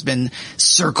Julian has been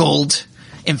circled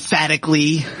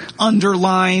emphatically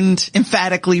underlined,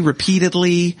 emphatically,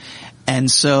 repeatedly. And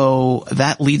so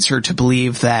that leads her to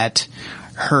believe that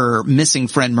her missing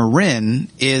friend Marin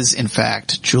is, in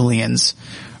fact, Julian's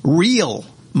real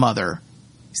mother.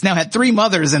 He's now had 3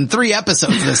 mothers in 3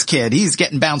 episodes, this kid. He's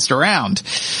getting bounced around.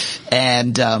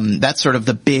 And that's sort of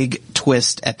the big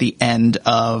twist at the end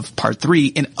of part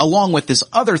 3, along with this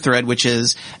other thread, which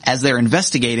is as they're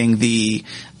investigating the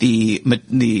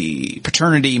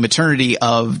maternity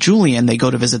of Julian, they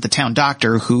go to visit the town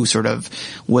doctor, who sort of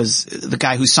was the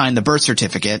guy who signed the birth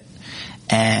certificate.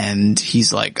 And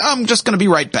he's like, I'm just going to be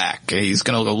right back. He's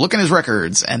going to go look in his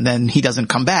records. And then he doesn't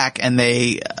come back. And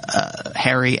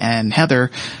Harry and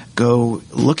Heather go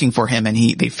looking for him, and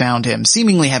they found him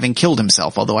seemingly having killed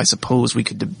himself. Although I suppose we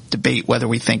could debate whether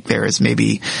we think there is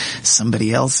maybe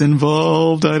somebody else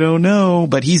involved. I don't know.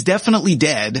 But he's definitely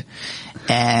dead.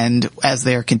 And as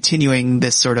they're continuing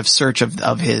this sort of search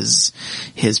of his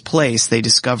place, they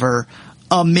discover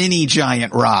a mini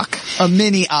giant rock, a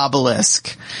mini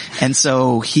obelisk. And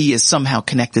so he is somehow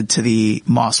connected to the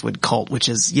Mosswood cult, which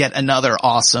is yet another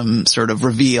awesome sort of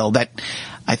reveal that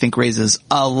I think raises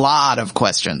a lot of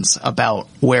questions about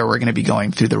where we're going to be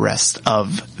going through the rest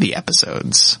of the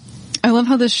episodes. I love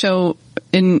how this show,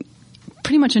 in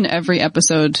pretty much in every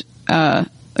episode,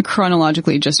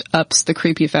 chronologically just ups the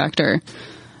creepy factor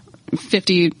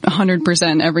 50,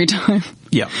 100% every time.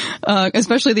 Yeah.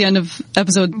 Especially the end of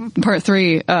part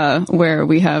 3, where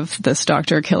we have this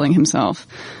doctor killing himself,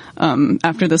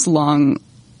 after this long,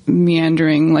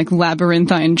 meandering, like,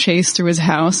 labyrinthine chase through his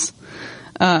house.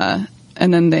 And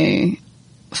then they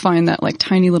find that, like,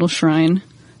 tiny little shrine.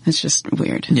 It's just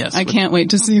weird. Yes. I can't wait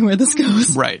to see where this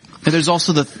goes. Right. And there's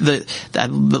also that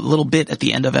little bit at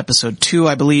the end of episode 2,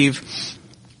 I believe,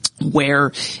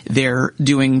 where they're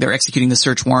executing the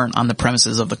search warrant on the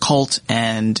premises of the cult,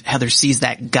 and Heather sees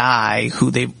that guy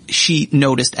who she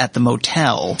noticed at the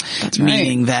motel. That's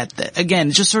meaning that, again,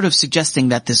 just sort of suggesting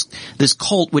that this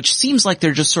cult, which seems like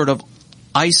they're just sort of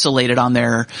isolated on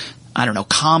their, I don't know,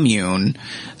 commune,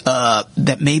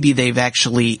 that maybe they've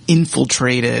actually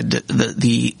infiltrated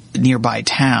the nearby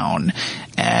town.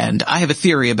 And I have a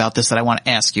theory about this that I want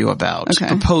to ask you about,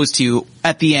 propose to you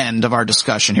at the end of our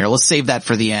discussion here. Let's save that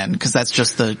for the end, because that's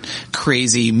just the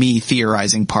crazy me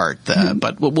theorizing part.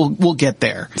 But we'll get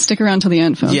there. Stick around till the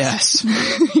end, folks. Yes.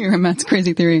 Here, Matt's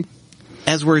crazy theory.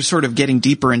 As we're sort of getting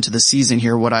deeper into the season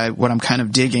here, what I'm kind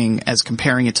of digging as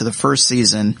comparing it to the first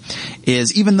season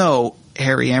is, even though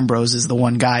Harry Ambrose is the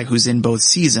one guy who's in both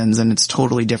seasons and it's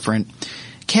totally different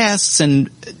casts and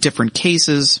different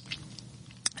cases,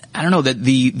 I don't know, that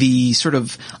the sort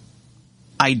of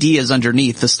ideas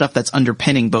underneath, the stuff that's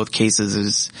underpinning both cases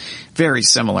is very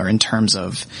similar in terms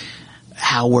of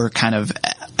how we're kind of,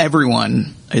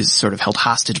 everyone is sort of held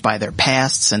hostage by their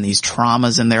pasts and these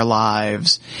traumas in their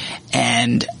lives,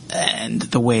 and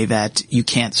the way that you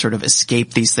can't sort of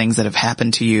escape these things that have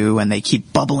happened to you, and they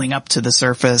keep bubbling up to the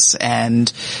surface.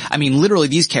 And I mean, literally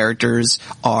these characters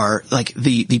are like,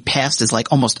 the past is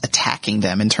like almost attacking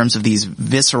them in terms of these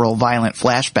visceral, violent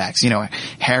flashbacks. You know,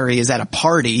 Harry is at a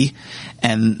party,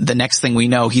 and the next thing we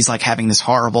know, he's like having this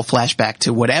horrible flashback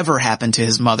to whatever happened to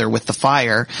his mother with the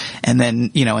fire. And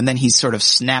then, he's sort of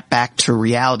snapped back to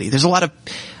reality. There's a lot of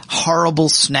horrible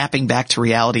snapping back to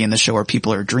reality in the show where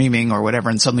people are dreaming or whatever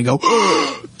and suddenly go,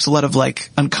 it's a lot of like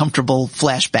uncomfortable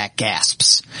flashback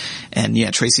gasps. And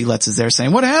yeah, Tracy Letts is there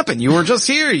saying, what happened? You were just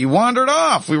here. You wandered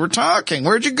off. We were talking.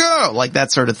 Where'd you go? Like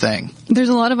that sort of thing. There's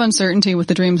a lot of uncertainty with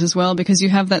the dreams as well, because you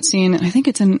have that scene, I think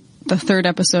it's in the 3rd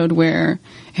episode, where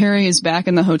Harry is back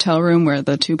in the hotel room where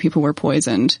the 2 people were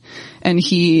poisoned, and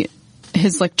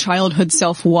his like childhood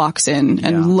self walks in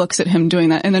and looks at him doing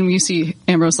that. And then you see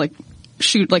Ambrose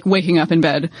waking up in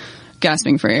bed,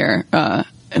 gasping for air,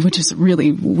 which is a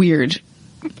really weird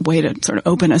way to sort of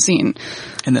open a scene.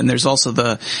 And then there's also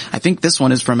I think this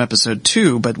one is from episode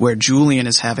 2, but where Julian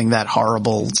is having that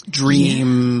horrible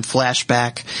dream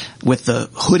flashback with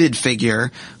the hooded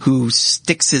figure who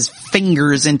sticks his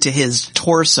fingers into his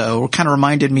torso. It kind of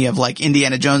reminded me of like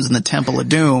Indiana Jones and the Temple of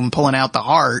Doom pulling out the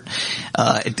heart.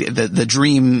 The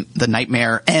dream, the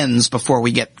nightmare ends before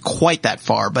we get quite that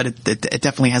far, but it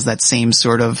definitely has that same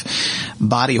sort of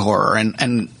body horror.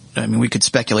 And I mean, we could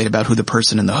speculate about who the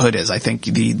person in the hood is. I think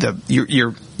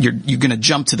you're going to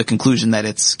jump to the conclusion that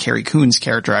it's Carrie Coon's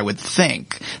character, I would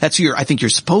think. That's who I think you're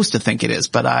supposed to think it is.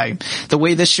 But the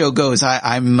way this show goes,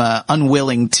 I'm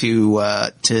unwilling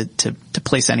to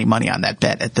place any money on that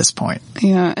bet at this point.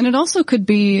 Yeah. And it also could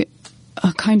be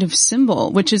a kind of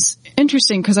symbol, which is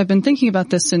interesting because I've been thinking about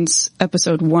this since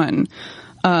episode 1.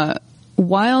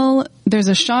 While there's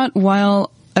a shot while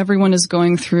everyone is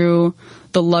going through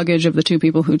the luggage of the two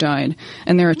people who died.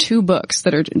 And there are two books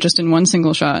that are just in one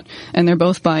single shot, and they're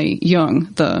both by Jung,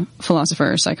 the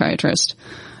philosopher, psychiatrist.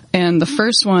 And the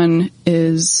first one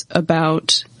is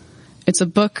it's a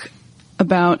book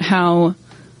about how,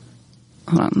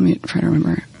 hold on, let me try to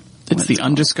remember. It's The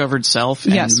Undiscovered Self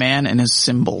and Yes. Man and His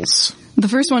Symbols. The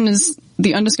first one is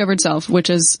The Undiscovered Self, which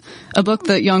is a book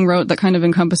that Jung wrote that kind of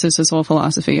encompasses his whole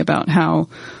philosophy about how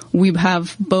we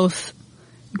have both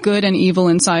good and evil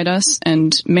inside us,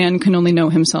 and man can only know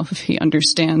himself if he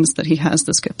understands that he has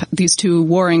these two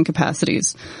warring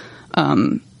capacities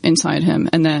inside him.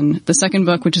 And then the second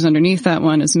book, which is underneath that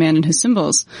one, is Man and His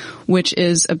Symbols, which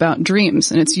is about dreams.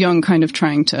 And it's Jung kind of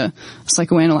trying to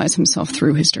psychoanalyze himself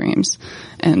through his dreams.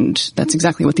 And that's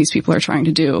exactly what these people are trying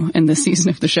to do in this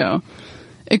season of the show.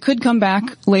 It could come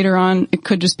back later on. It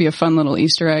could just be a fun little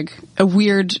Easter egg. A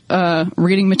weird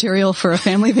reading material for a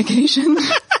family vacation.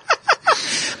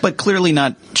 But clearly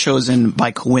not chosen by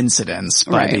coincidence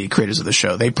by the creators of the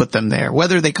show. They put them there.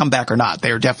 Whether they come back or not, they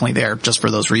are definitely there just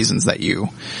for those reasons that you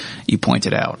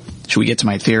pointed out. Should we get to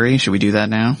my theory? Should we do that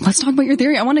now? Let's talk about your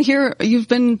theory. I want to hear, you've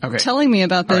been telling me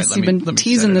about this. You've been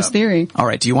teasing this theory. All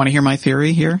right. Do you want to hear my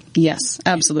theory here? Yes,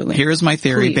 absolutely. Here is my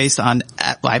theory based on,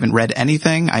 I haven't read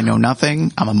anything. I know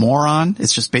nothing. I'm a moron.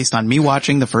 It's just based on me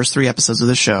watching the first 3 episodes of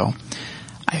the show.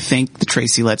 I think the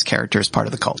Tracy Letts character is part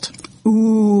of the cult.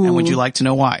 Ooh. And would you like to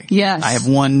know why? Yes. I have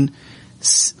one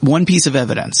piece of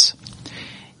evidence.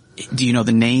 Do you know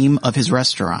the name of his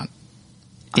restaurant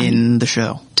in the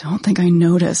show? Don't think I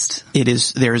noticed.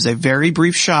 There is a very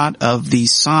brief shot of the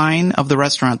sign of the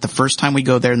restaurant the first time we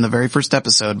go there in the very first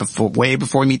episode, way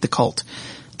before we meet the cult.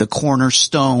 The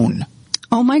cornerstone.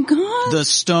 Oh my God. The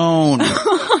stone.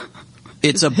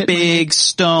 It's a big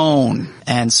stone.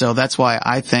 And so that's why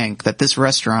I think that this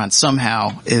restaurant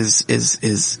somehow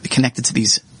is connected to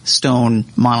these stone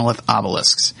monolith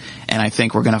obelisks. And I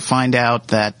think we're going to find out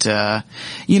that,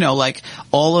 like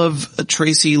all of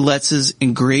Tracy Letts'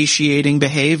 ingratiating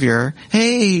behavior.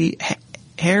 Hey,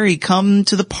 Harry, come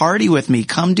to the party with me.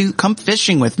 Come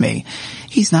fishing with me.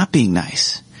 He's not being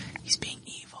nice. He's being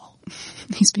evil.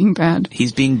 He's being bad.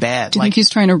 He's being bad. Do you think he's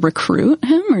trying to recruit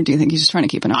him, or do you think he's just trying to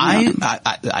keep an eye on him?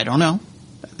 I don't know.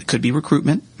 It could be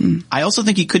recruitment. I also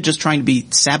think he could just trying to be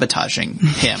sabotaging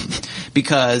him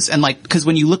because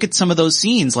when you look at some of those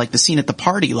scenes, like the scene at the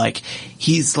party,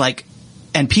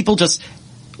 and people just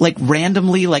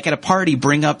randomly at a party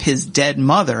bring up his dead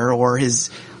mother or his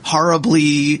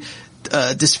horribly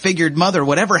disfigured mother,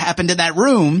 whatever happened in that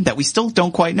room that we still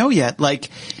don't quite know yet.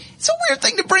 It's a weird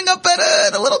thing to bring up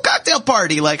at a little cocktail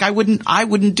party. I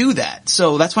wouldn't do that.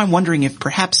 So that's why I'm wondering if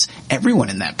perhaps everyone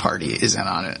in that party is in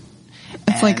on it.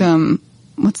 It's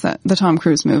what's that? The Tom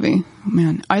Cruise movie. Oh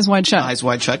man, Eyes Wide Shut. Eyes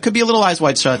Wide Shut. Could be a little Eyes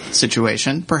Wide Shut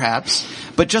situation, perhaps.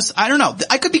 But just, I don't know.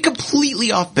 I could be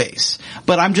completely off base.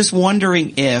 But I'm just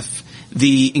wondering if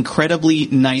the incredibly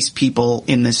nice people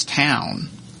in this town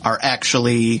are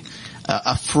actually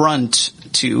a front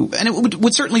to, and it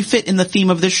would certainly fit in the theme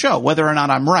of this show, whether or not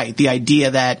I'm right. The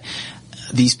idea that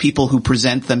these people who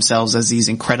present themselves as these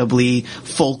incredibly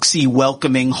folksy,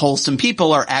 welcoming, wholesome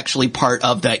people are actually part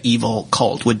of the evil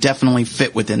cult would definitely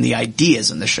fit within the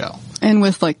ideas in the show. And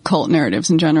with cult narratives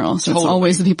in general. So It's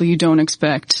always the people you don't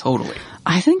expect. Totally.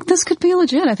 I think this could be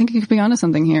legit. I think you could be onto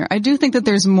something here. I do think that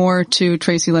there's more to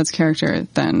Tracy Letts' character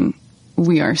than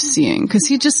we are seeing. Cause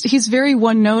he's very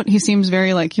one note. He seems very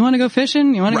you want to go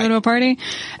fishing? You want to go to a party?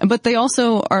 But they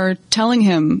also are telling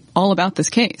him all about this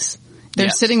case. They're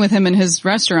sitting with him in his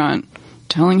restaurant,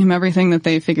 telling him everything that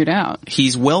they figured out.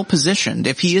 He's well positioned.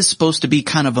 If he is supposed to be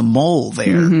kind of a mole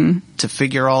there to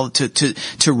figure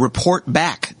to report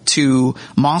back to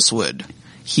Mosswood,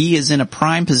 he is in a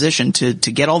prime position to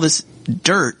get all this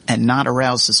dirt and not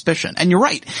arouse suspicion. And you're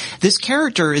right. This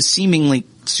character is seemingly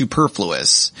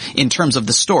superfluous in terms of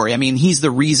the story. I mean, he's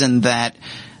the reason that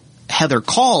Heather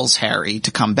calls Harry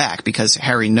to come back because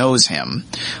Harry knows him.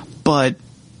 But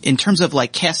in terms of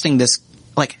casting this,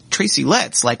 Tracy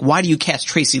Letts, why do you cast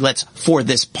Tracy Letts for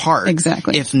this part?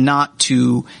 Exactly. If not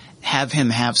to have him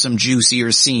have some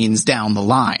juicier scenes down the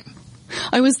line.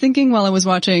 I was thinking while I was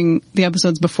watching the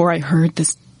episodes before I heard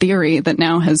this theory that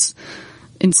now has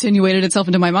insinuated itself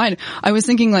into my mind. I was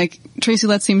thinking Tracy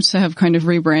Letts seems to have kind of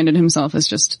rebranded himself as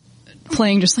just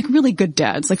playing just really good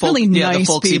dads, really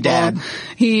nice people. Dad.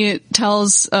 He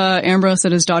tells Ambrose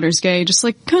that his daughter's gay, just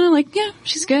yeah,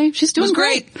 she's gay. She's doing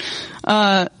great.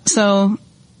 So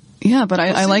yeah, but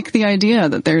I like the idea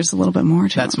that there's a little bit more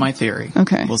to it. That's my theory.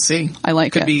 Okay. We'll see. I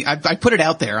like it. I put it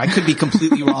out there. I could be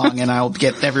completely wrong and I'll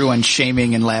get everyone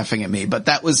shaming and laughing at me, but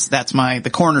that's the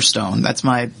cornerstone. That's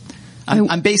my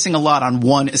I'm basing a lot on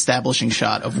one establishing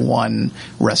shot of one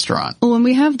restaurant. Well, when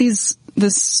we have this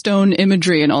stone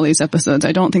imagery in all these episodes,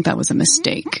 I don't think that was a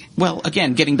mistake. Well,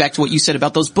 again, getting back to what you said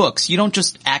about those books, you don't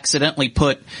just accidentally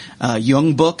put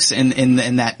Jung books in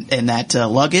that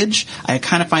luggage. I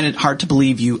kind of find it hard to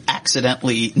believe you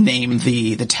accidentally named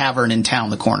the tavern in town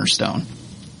the Cornerstone.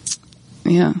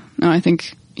 Yeah, no, I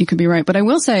think you could be right. But I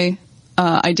will say,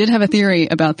 I did have a theory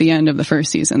about the end of the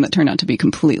first season that turned out to be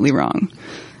completely wrong.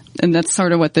 And that's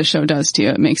sort of what this show does to you.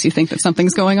 It makes you think that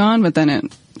something's going on, but then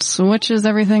it switches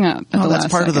everything up at the last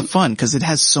that's part of the fun, because it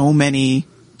has so many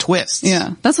twists.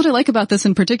 Yeah. That's what I like about this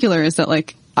in particular, is that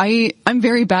like, I'm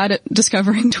very bad at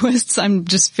discovering twists. I'm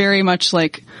just very much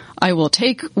like, I will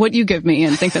take what you give me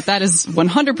and think that is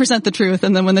 100% the truth.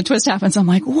 And then when the twist happens, I'm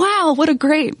like, wow, what a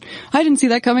great, I didn't see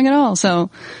that coming at all. So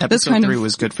episode 3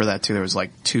 was good for that too. There was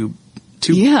like two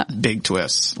big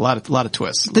twists. A lot of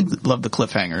twists. Love the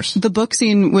cliffhangers. The book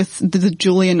scene with the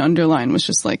Julian underline was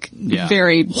just like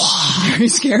very, very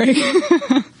scary.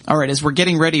 All right. As we're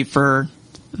getting ready for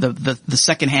the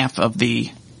second half of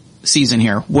the season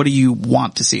here, what do you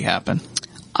want to see happen?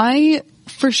 I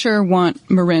for sure want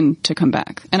Marin to come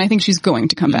back. And I think she's going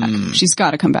to come back. She's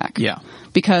got to come back. Yeah.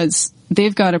 Because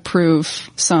they've got to prove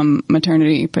some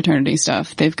maternity, paternity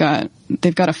stuff. They've got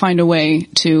to find a way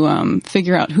to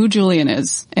figure out who Julian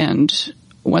is and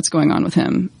what's going on with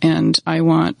him. And I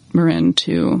want Marin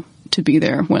to be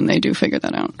there when they do figure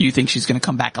that out. You think she's going to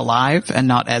come back alive and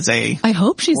not as a I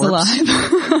hope she's alive.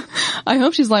 I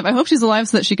hope she's alive. I hope she's alive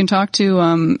so that she can talk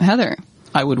to Heather.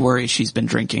 I would worry she's been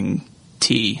drinking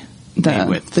tea.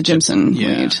 With the Jimson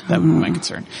lead. That would be my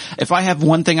concern. If I have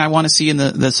one thing I want to see in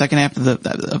the second half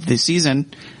of the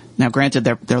season, now granted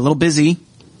they're a little busy,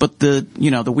 but the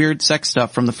weird sex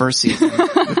stuff from the first season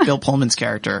with Bill Pullman's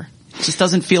character just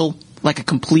doesn't feel like a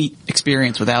complete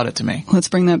experience without it to me. Let's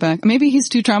bring that back. Maybe he's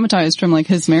too traumatized from like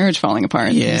his marriage falling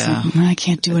apart. Yeah. Like, I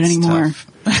can't do it anymore.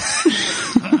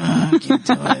 I can't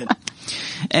do it.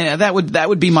 And that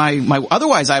would be my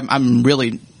otherwise I'm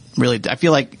really I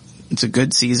feel like it's a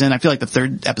good season. I feel like the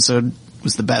third episode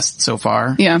was the best so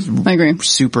far. Yeah, I agree.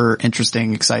 Super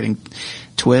interesting, exciting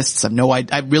twists.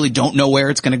 I really don't know where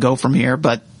it's going to go from here,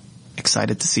 but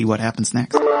excited to see what happens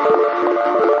next.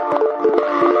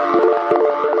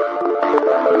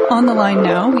 On the line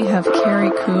now, we have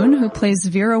Carrie Coon, who plays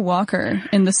Vera Walker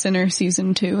in The Sinner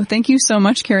Season 2. Thank you so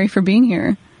much, Carrie, for being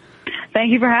here.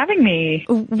 Thank you for having me.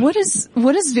 What is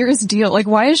Vera's deal? Like,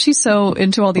 why is she so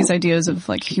into all these ideas of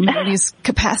like humanity's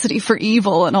capacity for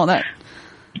evil and all that?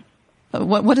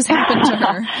 What has happened to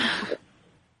her?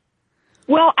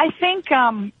 Well, I think,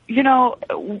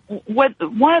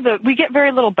 we get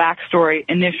very little backstory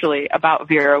initially about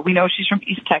Vera. We know she's from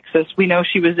East Texas. We know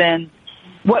she was in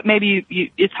what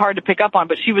maybe it's hard to pick up on,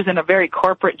 but she was in a very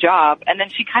corporate job, and then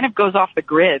she kind of goes off the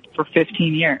grid for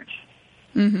 15 years.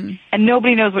 Mm-hmm. And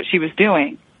nobody knows what she was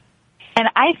doing. And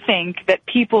I think that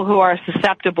people who are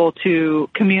susceptible to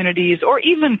communities or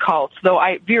even cults, though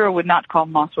Vera would not call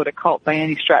Mosswood a cult by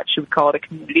any stretch, she would call it a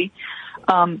community.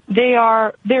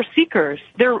 They're seekers.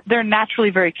 They're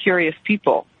naturally very curious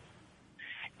people.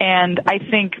 And I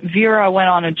think Vera went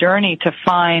on a journey to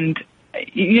find,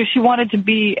 she wanted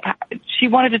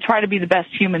to try to be the best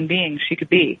human being she could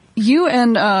be. You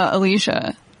and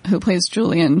Alicia, who plays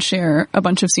Julian, share a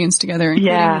bunch of scenes together,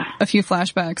 including a few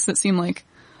flashbacks that seem like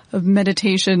a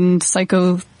meditation,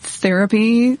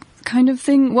 psychotherapy kind of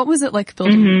thing. What was it like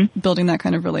building that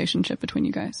kind of relationship between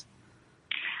you guys?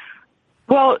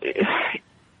 Well,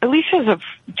 Alicia's a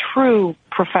true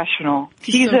professional.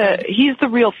 He's the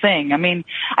real thing. I mean,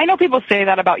 I know people say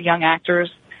that about young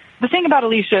actors. The thing about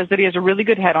Alicia is that he has a really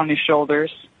good head on his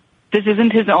shoulders. This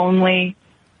isn't his only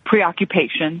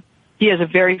preoccupation. He has a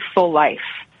very full life.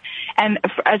 And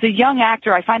as a young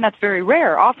actor, I find that's very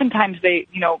rare. Oftentimes a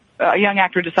young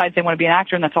actor decides they want to be an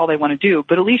actor and that's all they want to do.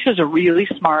 But Alicia's a really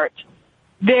smart,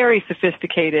 very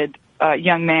sophisticated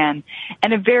young man,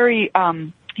 and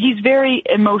he's very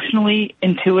emotionally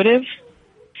intuitive,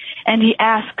 and he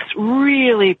asks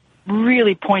really,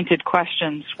 really pointed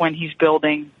questions when he's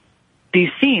building these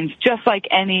scenes, just like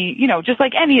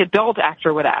any adult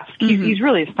actor would ask. Mm-hmm. He's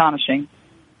really astonishing.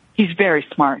 He's very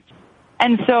smart.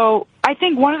 And so I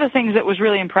think one of the things that was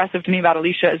really impressive to me about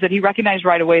Alicia is that he recognized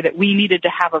right away that we needed to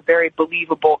have a very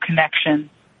believable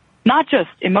connection, not just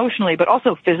emotionally, but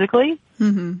also physically.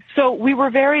 Mm-hmm. So we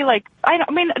were very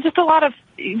just a lot of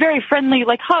very friendly,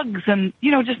 like hugs and,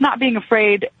 just not being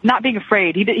afraid.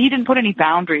 He didn't put any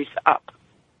boundaries up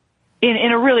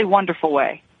in a really wonderful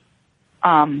way.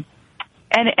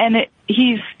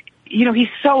 He's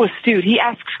so astute. He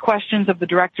asks questions of the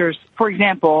directors. For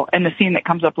example, in the scene that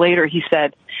comes up later, he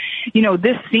said,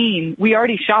 this scene, we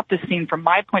already shot this scene from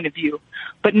my point of view,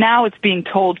 but now it's being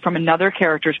told from another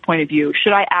character's point of view.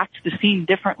 Should I act the scene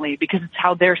differently because it's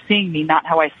how they're seeing me, not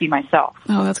how I see myself?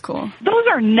 Oh, that's cool. Those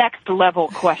are next level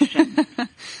questions.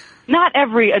 Not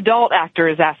every adult actor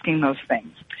is asking those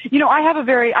things.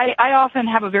 I often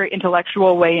have a very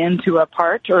intellectual way into a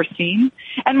part or scene,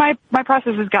 and my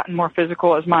process has gotten more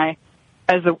physical as my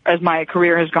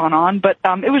career has gone on. But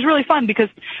it was really fun because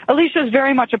Alicia is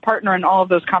very much a partner in all of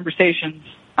those conversations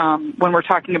when we're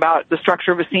talking about the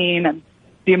structure of a scene and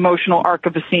the emotional arc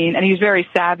of the scene, and he's very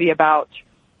savvy about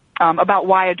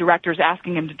why a director is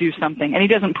asking him to do something, and he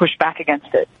doesn't push back against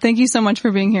it. Thank you so much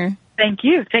for being here. Thank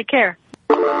you. Take care.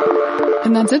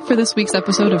 And that's it for this week's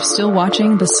episode of Still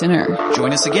Watching The Sinner.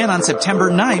 Join us again on September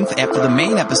 9th after the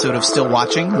main episode of Still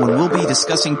Watching, when we'll be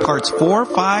discussing parts 4,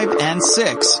 5, and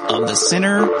 6 of The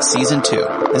Sinner Season 2.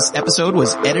 This episode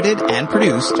was edited and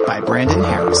produced by Brandon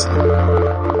Harrison.